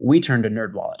wallets, we turn to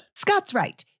NerdWallet. Scott's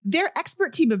right. Their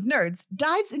expert team of nerds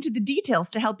dives into the details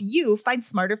to help you find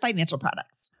smarter financial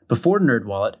products. Before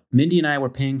NerdWallet, Mindy and I were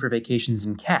paying for vacations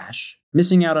in cash,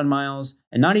 missing out on miles,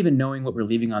 and not even knowing what we're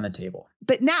leaving on the table.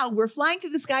 But now we're flying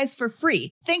through the skies for free,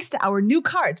 thanks to our new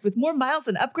cards with more miles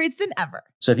and upgrades than ever.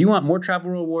 So if you want more travel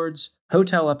rewards,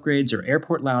 hotel upgrades, or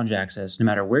airport lounge access, no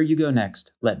matter where you go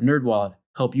next, let NerdWallet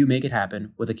help you make it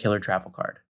happen with a killer travel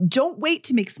card. Don't wait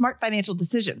to make smart financial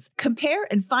decisions. Compare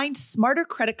and find smarter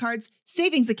credit cards,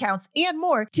 savings accounts, and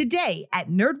more today at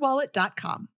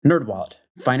nerdwallet.com. NerdWallet.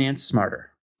 Finance smarter.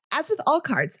 As with all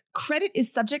cards, credit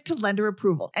is subject to lender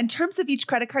approval, and terms of each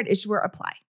credit card issuer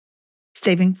apply.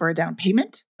 Saving for a down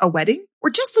payment, a wedding, or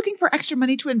just looking for extra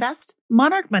money to invest?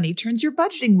 Monarch Money turns your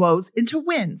budgeting woes into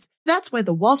wins. That's why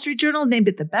the Wall Street Journal named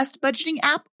it the best budgeting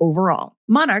app overall.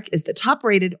 Monarch is the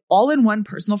top-rated all-in-one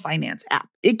personal finance app.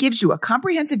 It gives you a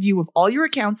comprehensive view of all your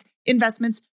accounts,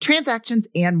 investments, transactions,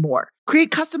 and more. Create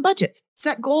custom budgets,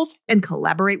 set goals, and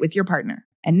collaborate with your partner.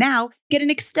 And now, get an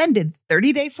extended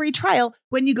 30-day free trial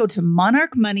when you go to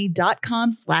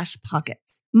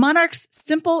monarchmoney.com/pockets. Monarch's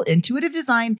simple, intuitive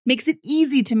design makes it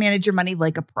easy to manage your money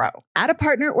like a pro. Add a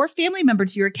partner or family member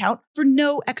to your account for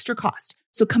no extra cost,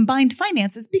 so combined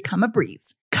finances become a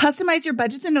breeze. Customize your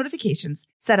budgets and notifications,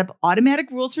 set up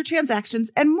automatic rules for transactions,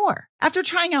 and more. After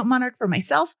trying out Monarch for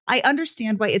myself, I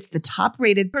understand why it's the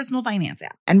top-rated personal finance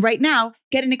app. And right now,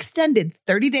 get an extended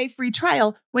 30-day free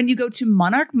trial when you go to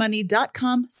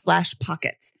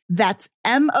monarchmoney.com/pockets. That's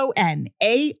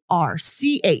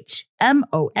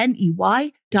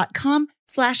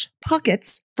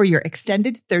monarchmoney.com/pockets for your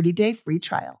extended 30-day free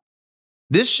trial.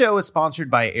 This show is sponsored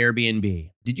by Airbnb.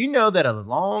 Did you know that a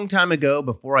long time ago,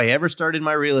 before I ever started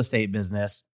my real estate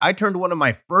business, I turned one of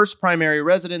my first primary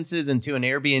residences into an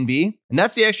Airbnb? And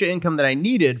that's the extra income that I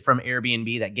needed from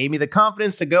Airbnb that gave me the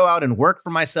confidence to go out and work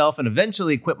for myself and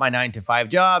eventually quit my 9-to-5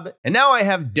 job. And now I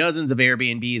have dozens of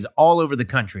Airbnbs all over the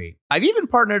country. I've even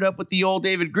partnered up with the old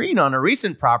David Green on a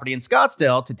recent property in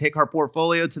Scottsdale to take our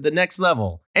portfolio to the next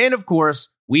level. And of course,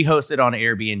 we host it on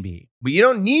Airbnb. But you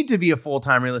don't need to be a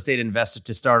full-time real estate investor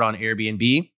to start on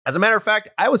Airbnb. As a matter of fact,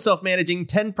 I was self-managing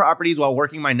 10 properties while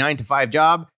working my 9-to-5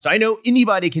 job, so I know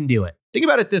anybody can do it. Think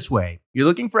about it this way. You're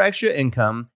looking for extra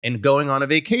income and going on a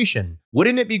vacation.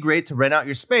 Wouldn't it be great to rent out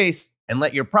your space and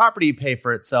let your property pay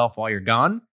for itself while you're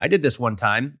gone? I did this one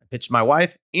time. I pitched my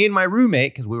wife and my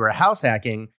roommate, because we were house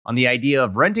hacking, on the idea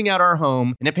of renting out our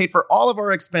home, and it paid for all of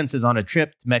our expenses on a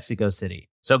trip to Mexico City.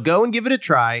 So go and give it a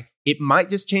try. It might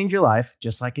just change your life,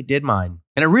 just like it did mine.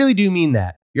 And I really do mean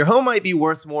that. Your home might be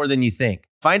worth more than you think.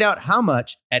 Find out how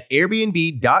much at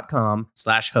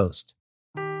airbnb.com/host.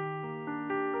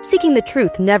 Seeking the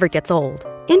truth never gets old.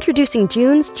 Introducing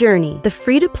June's Journey, the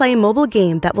free-to-play mobile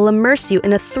game that will immerse you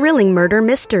in a thrilling murder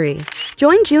mystery.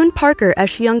 Join June Parker as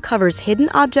she uncovers hidden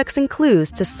objects and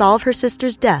clues to solve her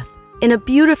sister's death in a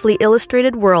beautifully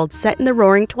illustrated world set in the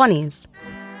Roaring '20s.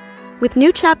 With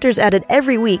new chapters added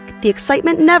every week, the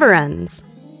excitement never ends.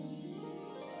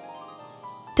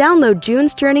 Download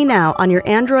June's Journey now on your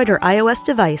Android or iOS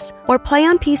device, or play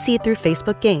on PC through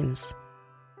Facebook Games.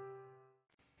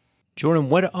 Jordan,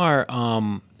 what are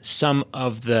some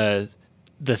of the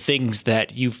things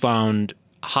that you found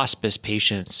hospice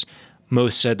patients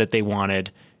most said that they wanted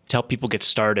to help people get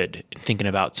started thinking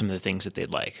about some of the things that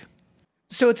they'd like?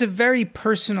 So it's a very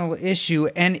personal issue,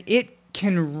 and it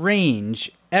can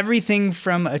range everything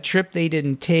from a trip they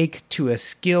didn't take to a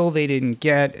skill they didn't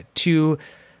get to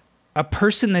a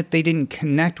person that they didn't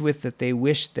connect with that they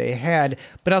wish they had.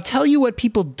 But I'll tell you what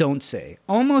people don't say.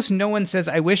 Almost no one says,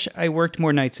 I wish I worked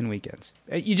more nights and weekends.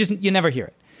 You never hear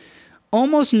it.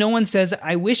 Almost no one says,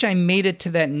 I wish I made it to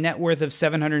that net worth of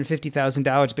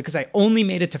 $750,000 because I only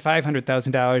made it to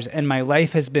 $500,000 and my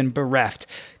life has been bereft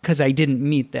because I didn't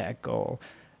meet that goal.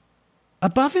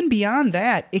 Above and beyond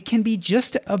that, it can be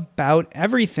just about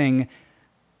everything.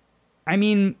 I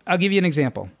mean, I'll give you an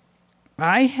example.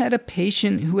 I had a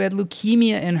patient who had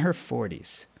leukemia in her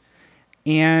 40s.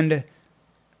 And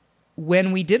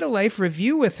when we did a life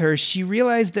review with her, she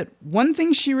realized that one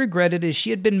thing she regretted is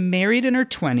she had been married in her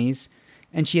 20s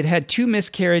and she had had 2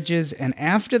 miscarriages. And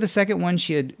after the second one,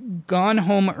 she had gone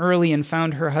home early and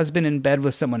found her husband in bed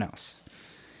with someone else.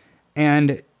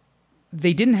 And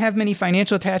they didn't have many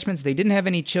financial attachments. They didn't have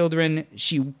any children.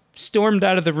 She stormed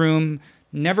out of the room,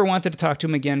 never wanted to talk to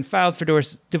him again, filed for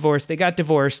divorce. They got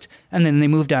divorced, and then they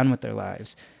moved on with their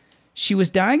lives. She was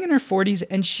dying in her 40s,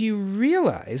 and she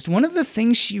realized one of the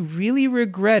things she really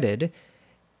regretted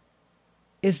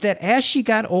is that as she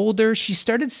got older, she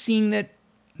started seeing that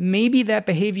maybe that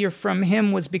behavior from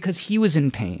him was because he was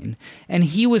in pain and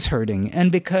he was hurting,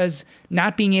 and because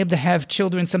not being able to have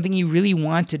children, something he really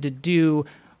wanted to do,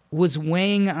 was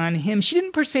weighing on him. She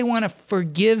didn't per se want to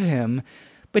forgive him,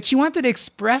 but she wanted to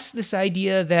express this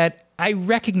idea that I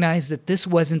recognize that this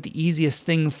wasn't the easiest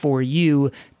thing for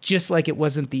you, just like it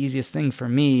wasn't the easiest thing for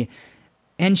me.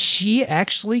 And she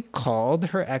actually called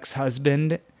her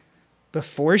ex-husband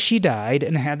before she died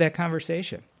and had that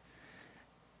conversation.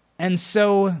 And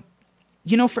so,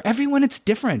 for everyone, it's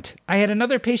different. I had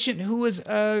another patient who was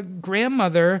a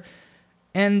grandmother,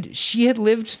 and she had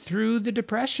lived through the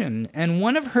Depression. And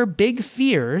one of her big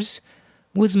fears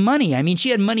was money. I mean,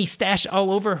 she had money stashed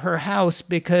all over her house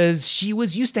because she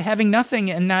was used to having nothing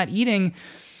and not eating.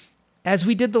 As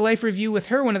we did the life review with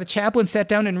her, one of the chaplains sat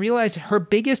down and realized her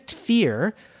biggest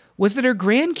fear was that her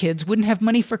grandkids wouldn't have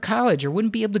money for college or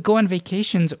wouldn't be able to go on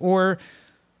vacations or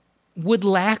would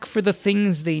lack for the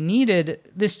things they needed.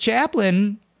 This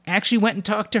chaplain actually went and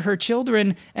talked to her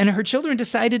children, and her children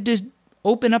decided to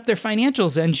open up their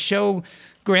financials and show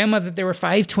grandma that there were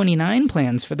 529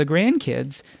 plans for the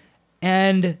grandkids.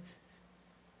 And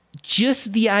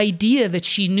just the idea that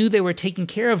she knew they were taken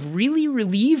care of really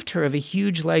relieved her of a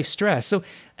huge life stress. So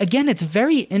again, it's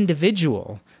very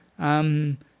individual.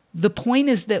 The point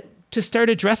is that to start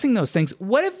addressing those things.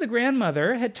 What if the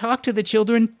grandmother had talked to the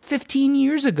children 15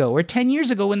 years ago or 10 years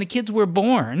ago when the kids were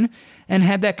born and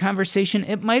had that conversation?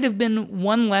 It might have been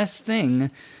one less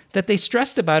thing that they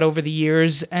stressed about over the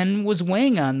years and was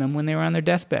weighing on them when they were on their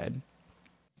deathbed.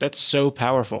 That's so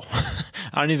powerful.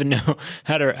 I don't even know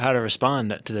how to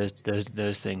respond to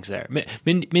those things there.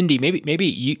 Mindy, maybe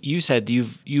you said you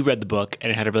read the book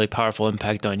and it had a really powerful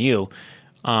impact on you.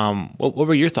 What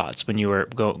were your thoughts when you were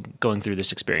going through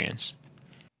this experience?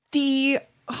 The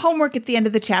homework at the end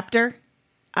of the chapter,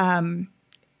 there's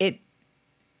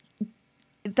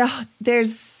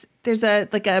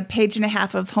a page and a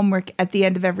half of homework at the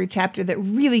end of every chapter that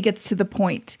really gets to the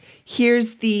point.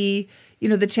 Here's the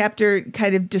chapter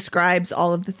kind of describes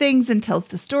all of the things and tells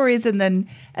the stories, and then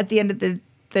at the end of the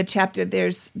chapter,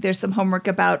 there's some homework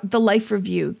about the life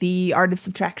review, the art of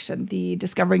subtraction, the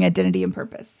discovering identity and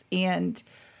purpose. And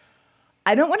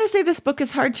I don't want to say this book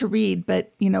is hard to read,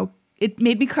 but it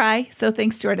made me cry. So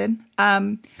thanks, Jordan.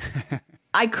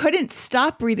 I couldn't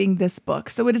stop reading this book,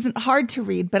 so it isn't hard to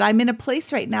read, but I'm in a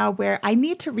place right now where I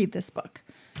need to read this book.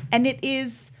 And it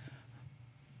is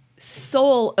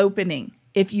soul opening.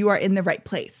 If you are in the right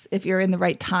place, if you're in the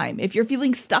right time, if you're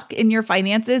feeling stuck in your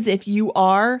finances, if you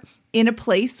are in a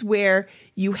place where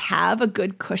you have a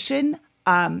good cushion,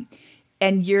 and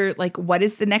you're like, what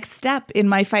is the next step in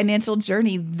my financial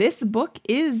journey? This book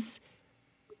is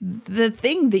the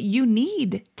thing that you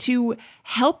need to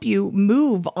help you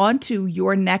move onto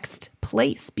your next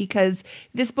place, because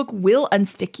this book will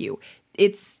unstick you.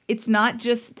 It's not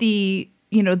just the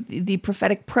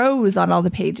prophetic prose on all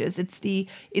the pages. It's the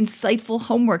insightful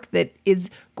homework that is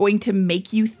going to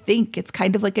make you think. It's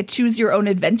kind of like a choose your own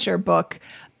adventure book.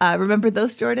 Remember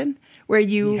those, Jordan?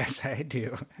 Yes, I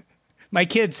do. My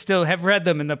kids still have read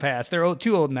them in the past. They're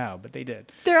too old now, but they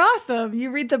did. They're awesome. You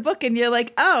read the book and you're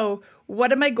like, oh,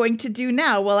 what am I going to do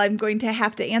now? Well, I'm going to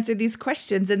have to answer these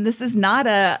questions. And this is not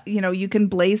you can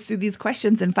blaze through these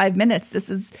questions in 5 minutes. This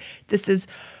is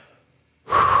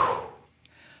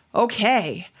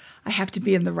okay, I have to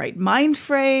be in the right mind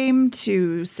frame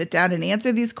to sit down and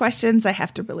answer these questions. I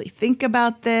have to really think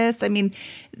about this. I mean,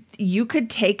 you could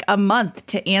take a month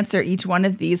to answer each one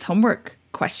of these homework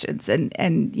questions.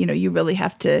 And you really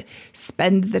have to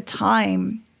spend the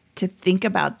time to think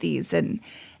about these.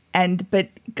 But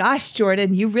gosh,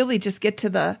 Jordan, you really just get to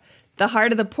the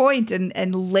heart of the point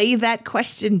and lay that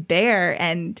question bare.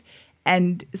 And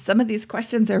some of these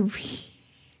questions are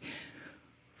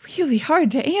really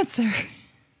hard to answer.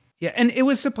 Yeah, and it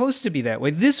was supposed to be that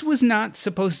way. This was not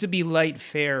supposed to be light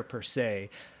fare per se.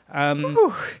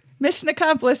 Mission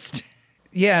accomplished.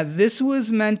 Yeah, this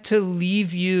was meant to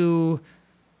leave you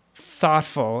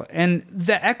thoughtful. And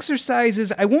the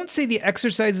exercises, I won't say the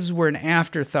exercises were an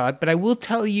afterthought, but I will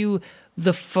tell you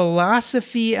the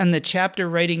philosophy and the chapter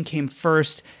writing came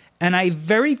first. And I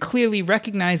very clearly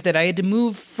recognized that I had to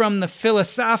move from the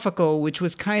philosophical, which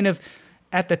was kind of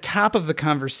at the top of the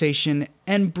conversation,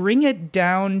 and bring it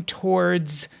down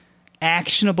towards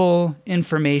actionable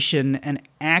information and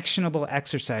actionable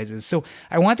exercises. So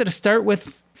I wanted to start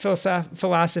with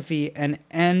philosophy and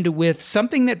end with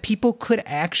something that people could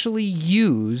actually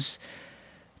use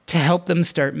to help them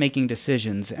start making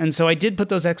decisions. And so I did put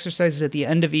those exercises at the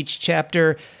end of each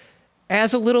chapter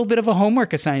as a little bit of a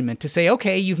homework assignment to say,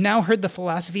 okay, you've now heard the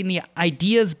philosophy and the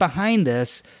ideas behind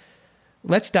this.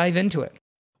 Let's dive into it.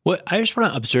 What I just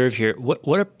want to observe here,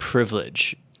 what a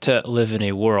privilege to live in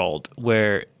a world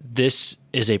where this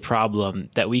is a problem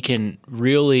that we can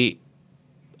really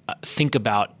think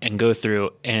about and go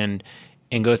through and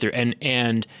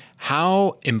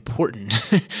how important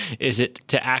is it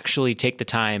to actually take the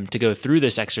time to go through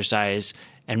this exercise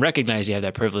and recognize you have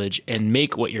that privilege and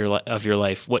make of your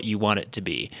life what you want it to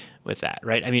be with that,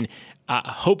 right? I mean,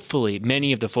 hopefully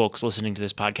many of the folks listening to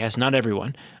this podcast, not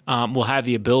everyone, will have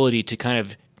the ability to kind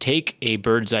of take a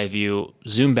bird's eye view,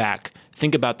 zoom back,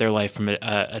 think about their life from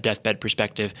a deathbed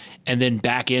perspective, and then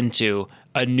back into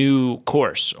a new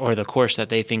course or the course that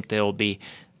they think they'll be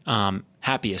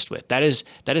happiest with. That is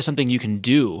something you can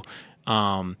do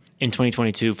in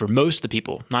 2022 for most of the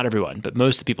people, not everyone, but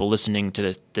most of the people listening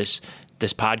to this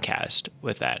podcast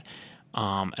with that.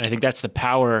 And I think that's the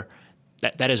power.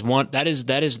 That is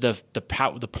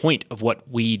the point of what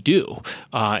we do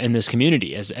in this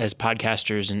community as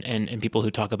podcasters and people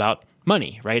who talk about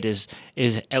money, right? Is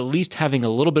at least having a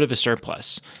little bit of a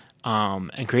surplus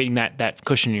and creating that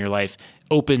cushion in your life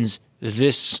opens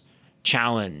this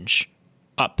challenge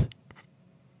up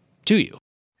to you.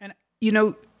 And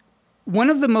one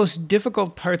of the most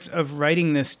difficult parts of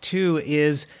writing this too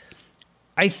is,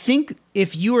 I think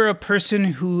if you are a person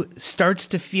who starts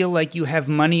to feel like you have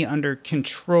money under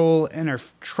control and are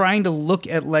trying to look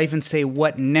at life and say,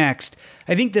 what next?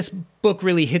 I think this book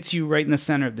really hits you right in the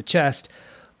center of the chest.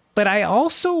 But I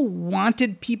also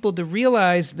wanted people to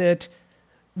realize that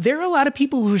there are a lot of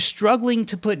people who are struggling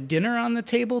to put dinner on the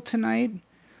table tonight.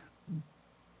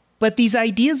 But these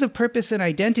ideas of purpose and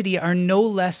identity are no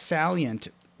less salient.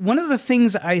 One of the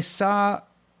things I saw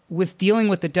with dealing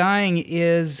with the dying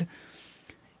is,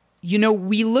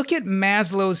 we look at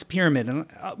Maslow's pyramid, and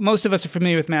most of us are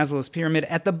familiar with Maslow's pyramid.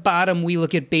 At the bottom, we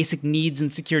look at basic needs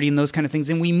and security and those kind of things,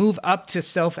 and we move up to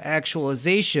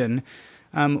self-actualization,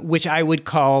 which I would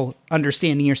call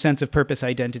understanding your sense of purpose,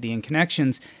 identity, and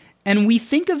connections. And we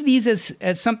think of these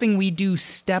as something we do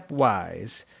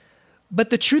stepwise. But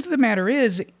the truth of the matter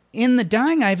is, in the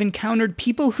dying, I've encountered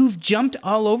people who've jumped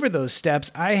all over those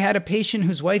steps. I had a patient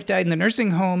whose wife died in the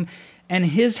nursing home, and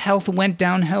his health went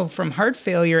downhill from heart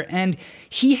failure, and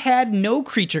he had no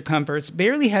creature comforts,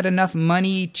 barely had enough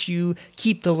money to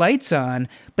keep the lights on,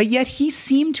 but yet he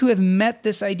seemed to have met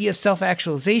this idea of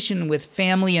self-actualization with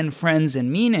family and friends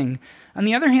and meaning. On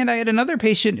the other hand, I had another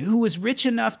patient who was rich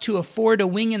enough to afford a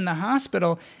wing in the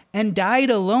hospital and died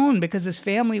alone because his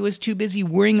family was too busy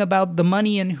worrying about the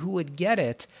money and who would get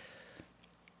it.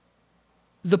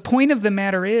 The point of the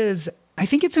matter is, I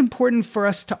think it's important for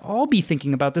us to all be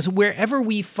thinking about this. Wherever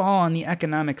we fall on the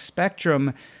economic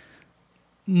spectrum,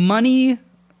 money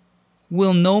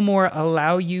will no more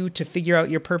allow you to figure out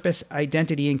your purpose,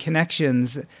 identity, and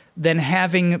connections than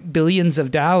having billions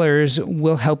of dollars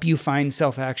will help you find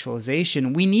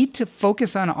self-actualization. We need to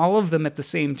focus on all of them at the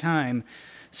same time.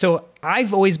 So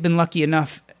I've always been lucky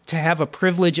enough to have a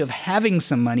privilege of having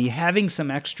some money, having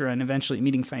some extra, and eventually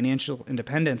meeting financial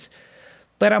independence.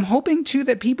 But I'm hoping, too,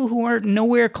 that people who are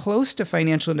nowhere close to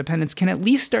financial independence can at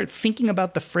least start thinking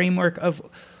about the framework of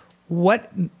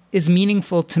what is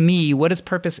meaningful to me, what does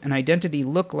purpose and identity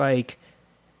look like,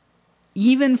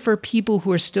 even for people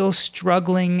who are still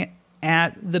struggling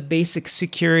at the basic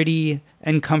security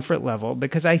and comfort level.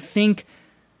 Because I think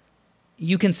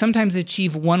you can sometimes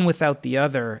achieve one without the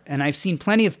other. And I've seen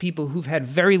plenty of people who've had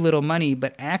very little money,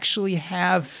 but actually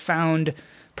have found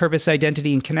purpose,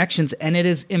 identity, and connections, and it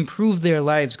has improved their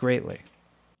lives greatly.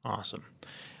 Awesome.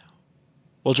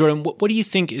 Well, Jordan, what do you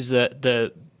think is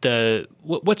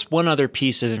what's one other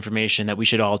piece of information that we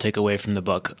should all take away from the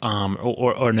book,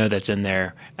 or know that's in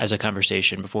there as a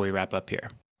conversation before we wrap up here?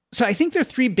 So I think there are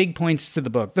three big points to the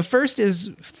book. The first is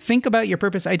think about your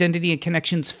purpose, identity, and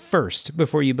connections first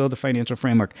before you build a financial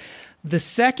framework. The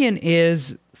second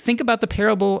is think about the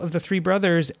parable of the three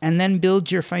brothers and then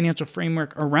build your financial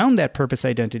framework around that purpose,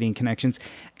 identity, and connections.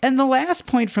 And the last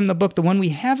point from the book, the one we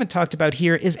haven't talked about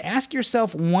here, is ask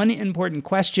yourself one important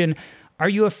question. Are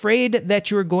you afraid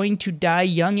that you're going to die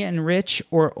young and rich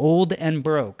or old and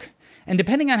broke? And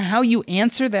depending on how you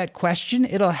answer that question,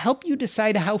 it'll help you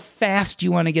decide how fast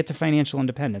you want to get to financial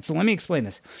independence. So let me explain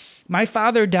this. My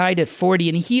father died at 40,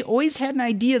 and he always had an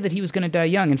idea that he was going to die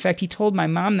young. In fact, he told my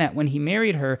mom that when he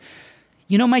married her.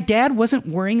 my dad wasn't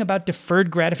worrying about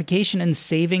deferred gratification and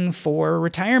saving for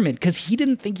retirement because he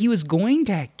didn't think he was going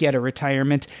to get a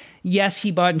retirement. Yes,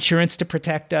 he bought insurance to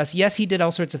protect us. Yes, he did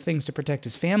all sorts of things to protect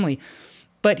his family.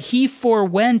 But he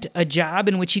forewent a job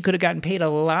in which he could have gotten paid a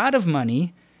lot of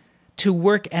money to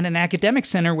work at an academic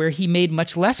center where he made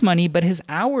much less money, but his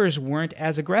hours weren't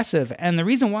as aggressive. And the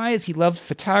reason why is he loved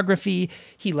photography,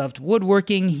 he loved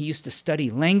woodworking, he used to study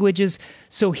languages.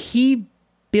 So he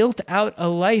built out a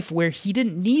life where he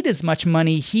didn't need as much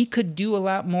money. He could do a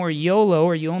lot more YOLO,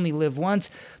 or you only live once,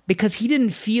 because he didn't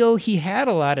feel he had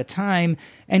a lot of time,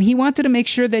 and he wanted to make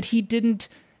sure that he didn't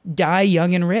die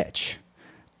young and rich.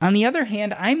 On the other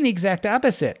hand, I'm the exact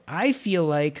opposite. I feel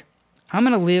like I'm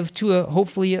going to live to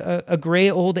hopefully a gray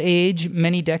old age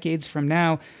many decades from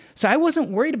now. So I wasn't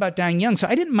worried about dying young. So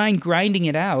I didn't mind grinding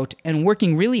it out and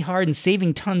working really hard and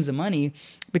saving tons of money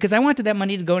because I wanted that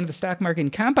money to go into the stock market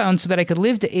and compound so that I could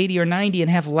live to 80 or 90 and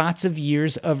have lots of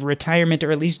years of retirement,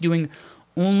 or at least doing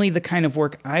only the kind of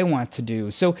work I want to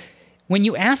do. So when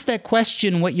you ask that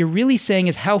question, what you're really saying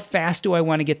is, how fast do I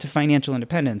want to get to financial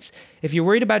independence? If you're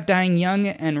worried about dying young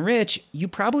and rich, you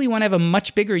probably want to have a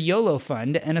much bigger YOLO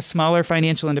fund and a smaller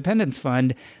financial independence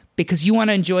fund because you want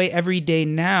to enjoy every day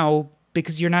now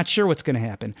because you're not sure what's going to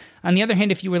happen. On the other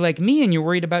hand, if you were like me and you're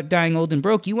worried about dying old and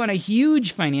broke, you want a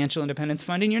huge financial independence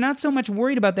fund, and you're not so much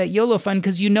worried about that YOLO fund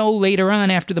because you know later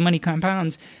on, after the money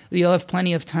compounds, you'll have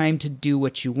plenty of time to do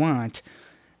what you want.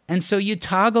 And so you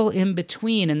toggle in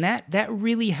between, and that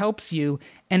really helps you.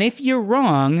 And if you're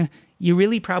wrong, you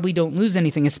really probably don't lose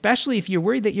anything, especially if you're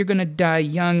worried that you're going to die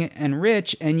young and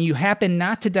rich, and you happen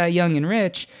not to die young and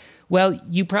rich. Well,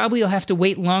 you probably will have to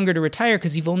wait longer to retire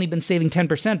because you've only been saving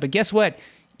 10%. But guess what?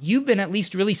 You've been at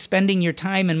least really spending your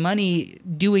time and money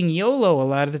doing YOLO a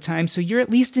lot of the time, so you're at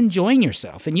least enjoying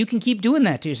yourself. And you can keep doing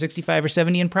that to your 65 or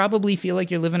 70 and probably feel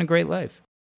like you're living a great life.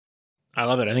 I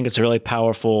love it. I think it's a really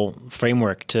powerful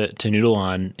framework to noodle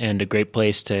on, and a great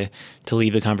place to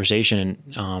leave the conversation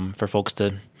and for folks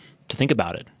to think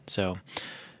about it. So,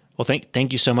 well,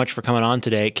 thank you so much for coming on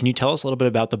today. Can you tell us a little bit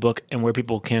about the book and where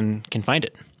people can find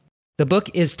it? The book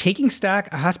is Taking Stock,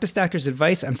 a hospice doctor's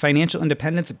advice on financial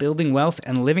independence, building wealth,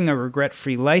 and living a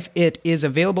regret-free life. It is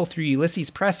available through Ulysses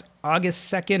Press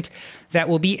August 2nd. That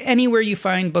will be anywhere you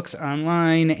find books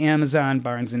online, Amazon,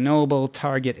 Barnes & Noble,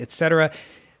 Target, etc.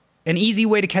 An easy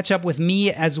way to catch up with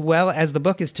me as well as the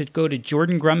book is to go to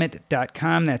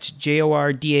jordangrumet.com. That's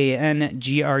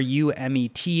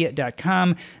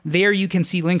JORDANGRUMET.com. There you can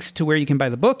see links to where you can buy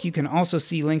the book. You can also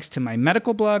see links to my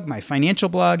medical blog, my financial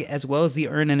blog, as well as the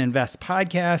Earn and Invest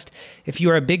podcast. If you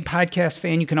are a big podcast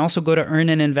fan, you can also go to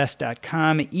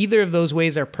earnandinvest.com. Either of those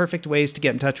ways are perfect ways to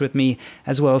get in touch with me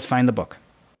as well as find the book.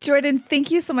 Jordan, thank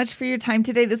you so much for your time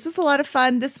today. This was a lot of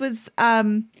fun. This was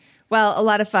a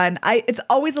lot of fun. It's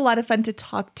always a lot of fun to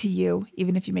talk to you,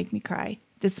 even if you make me cry.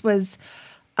 This was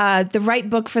the right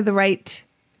book for the right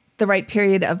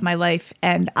period of my life,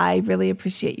 and I really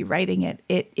appreciate you writing it.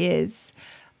 It is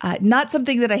not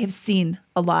something that I have seen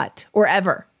a lot or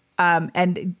ever,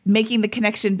 and making the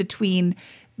connection between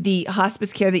the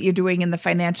hospice care that you're doing and the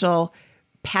financial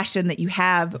passion that you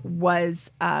have was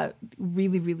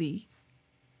really, really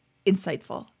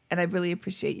insightful, and I really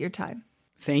appreciate your time.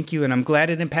 Thank you, and I'm glad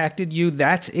it impacted you.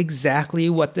 That's exactly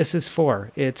what this is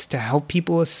for. It's to help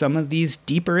people with some of these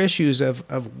deeper issues of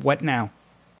what now.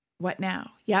 What now?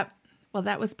 Yep. Well,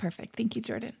 that was perfect. Thank you,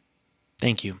 Jordan.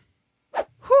 Thank you.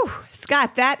 Whew,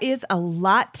 Scott, that is a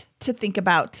lot to think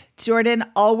about. Jordan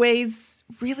always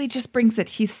really just brings it.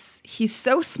 He's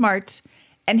so smart,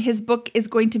 and his book is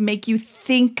going to make you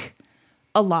think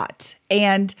a lot.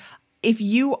 And if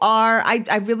you are,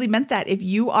 I really meant that. If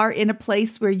you are in a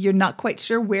place where you're not quite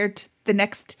sure where the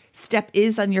next step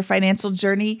is on your financial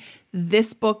journey,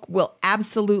 this book will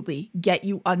absolutely get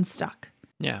you unstuck.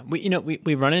 Yeah,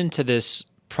 we run into this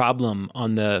problem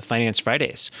on the Finance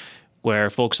Fridays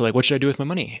where folks are like, "What should I do with my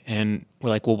money?" And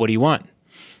we're like, "Well, what do you want?"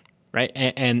 Right?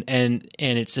 And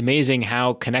it's amazing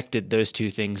how connected those two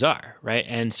things are, right?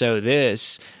 And so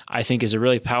this, I think, is a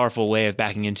really powerful way of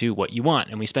backing into what you want.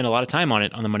 And we spend a lot of time on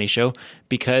it on The Money Show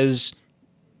because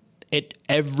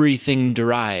everything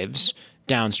derives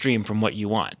downstream from what you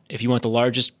want. If you want the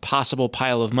largest possible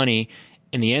pile of money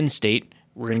in the end state,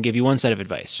 we're going to give you one set of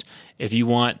advice. If you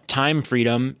want time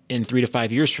freedom in 3 to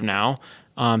 5 years from now,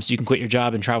 so you can quit your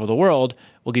job and travel the world,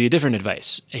 we'll give you different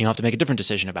advice, and you'll have to make a different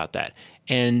decision about that,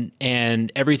 and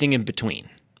everything in between,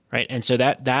 right? And so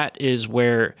that is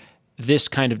where this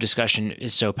kind of discussion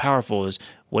is so powerful. Is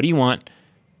what do you want?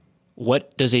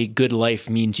 What does a good life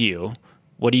mean to you?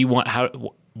 What do you want?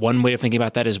 One way of thinking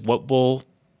about that is what will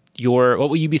what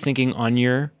will you be thinking on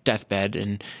your deathbed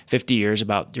in 50 years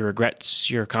about your regrets,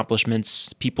 your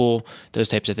accomplishments, people, those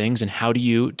types of things? And how do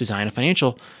you design a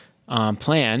financial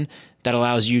plan that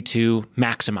allows you to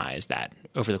maximize that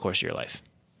over the course of your life?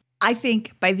 I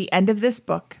think by the end of this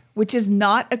book, which is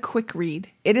not a quick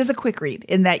read, it is a quick read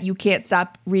in that you can't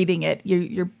stop reading it.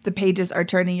 The pages are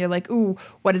turning. You're like, ooh,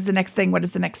 what is the next thing? What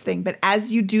is the next thing? But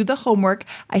as you do the homework,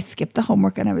 I skipped the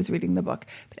homework and I was reading the book.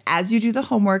 But as you do the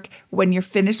homework, when you're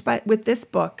finished with this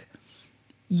book,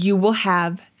 you will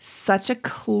have such a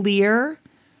clear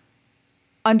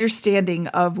understanding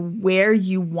of where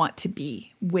you want to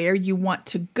be, where you want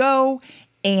to go.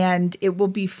 And it will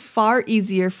be far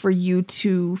easier for you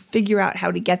to figure out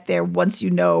how to get there once you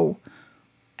know.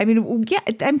 I mean, yeah,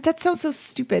 that sounds so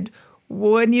stupid.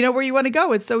 When you know where you want to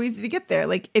go, it's so easy to get there.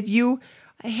 Like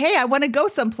hey, I want to go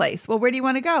someplace. Well, where do you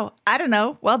want to go? I don't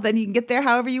know. Well, then you can get there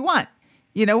however you want.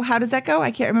 How does that go?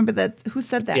 I can't remember who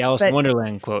said that. The Alice in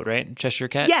Wonderland quote, right? Cheshire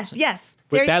Cat? Yes.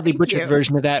 With badly butchered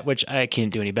version of that, which I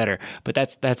can't do any better. But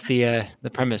that's the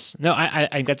premise. No,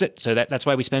 I that's it. So that's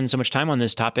why we spend so much time on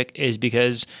this topic, is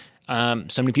because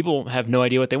so many people have no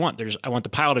idea what they want. I want the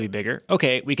pile to be bigger.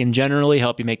 Okay, we can generally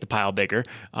help you make the pile bigger.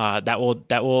 That will.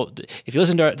 If you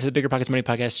listen to the Bigger Pockets Money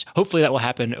podcast, hopefully that will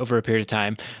happen over a period of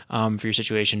time for your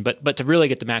situation. But to really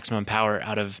get the maximum power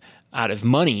out of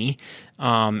money,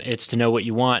 it's to know what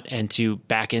you want and to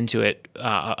back into it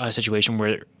a situation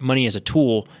where money as a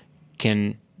tool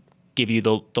can give you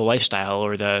the lifestyle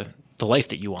or the life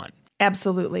that you want.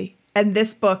 Absolutely. And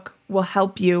this book will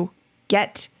help you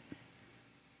get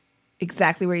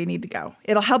exactly where you need to go.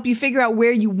 It'll help you figure out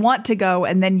where you want to go,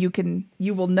 and then you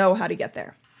will know how to get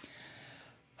there.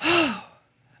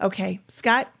 Okay,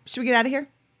 Scott, should we get out of here?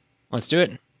 Let's do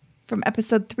it. From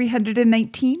episode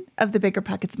 319 of the Bigger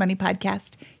Pockets Money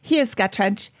podcast, he is Scott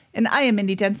Trench, and I am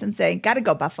Mindy Jensen saying, gotta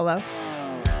go, Buffalo.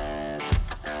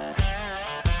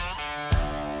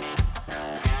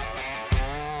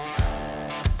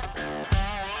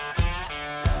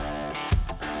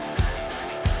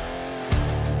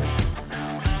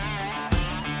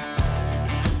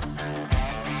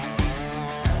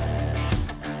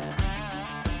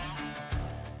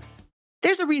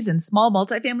 There's a reason small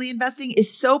multifamily investing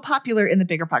is so popular in the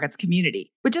Bigger Pockets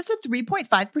community. With just a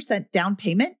 3.5% down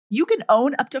payment, you can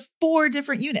own up to 4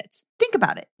 different units. Think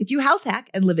about it. If you house hack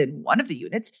and live in one of the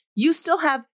units, you still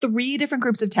have 3 different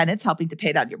groups of tenants helping to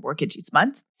pay down your mortgage each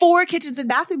month, 4 kitchens and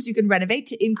bathrooms you can renovate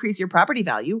to increase your property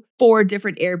value, 4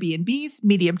 different Airbnbs,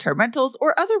 medium-term rentals,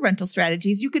 or other rental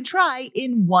strategies you can try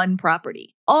in one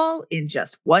property, all in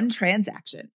just one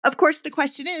transaction. Of course, the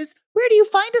question is, where do you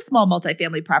find a small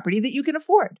multifamily property that you can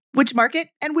afford? Which market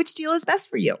and which deal is best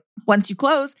for you? Once you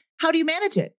close, how do you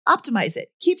manage it, optimize it,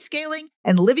 keep scaling,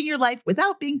 and living your life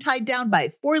without being tied down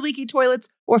by 4 leaky toilets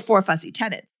or 4 fussy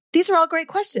tenants? These are all great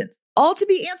questions, all to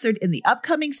be answered in the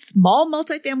upcoming Small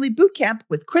Multifamily Bootcamp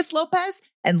with Chris Lopez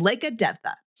and Leica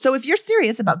Devtha. So if you're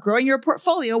serious about growing your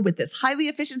portfolio with this highly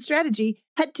efficient strategy,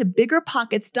 head to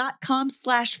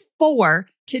biggerpockets.com/4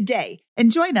 today and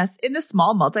join us in the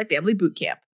Small Multifamily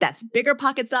Bootcamp. That's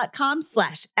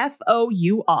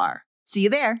biggerpockets.com/FOUR. See you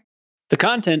there. The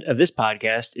content of this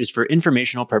podcast is for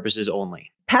informational purposes only.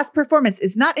 Past performance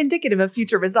is not indicative of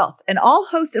future results, and all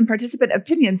host and participant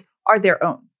opinions are their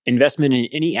own. Investment in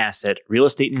any asset, real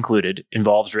estate included,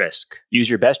 involves risk. Use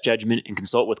your best judgment and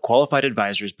consult with qualified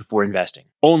advisors before investing.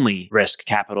 Only risk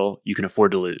capital you can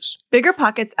afford to lose. Bigger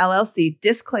Pockets LLC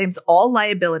disclaims all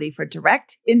liability for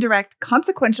direct, indirect,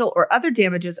 consequential, or other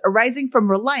damages arising from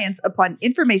reliance upon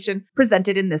information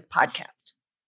presented in this podcast.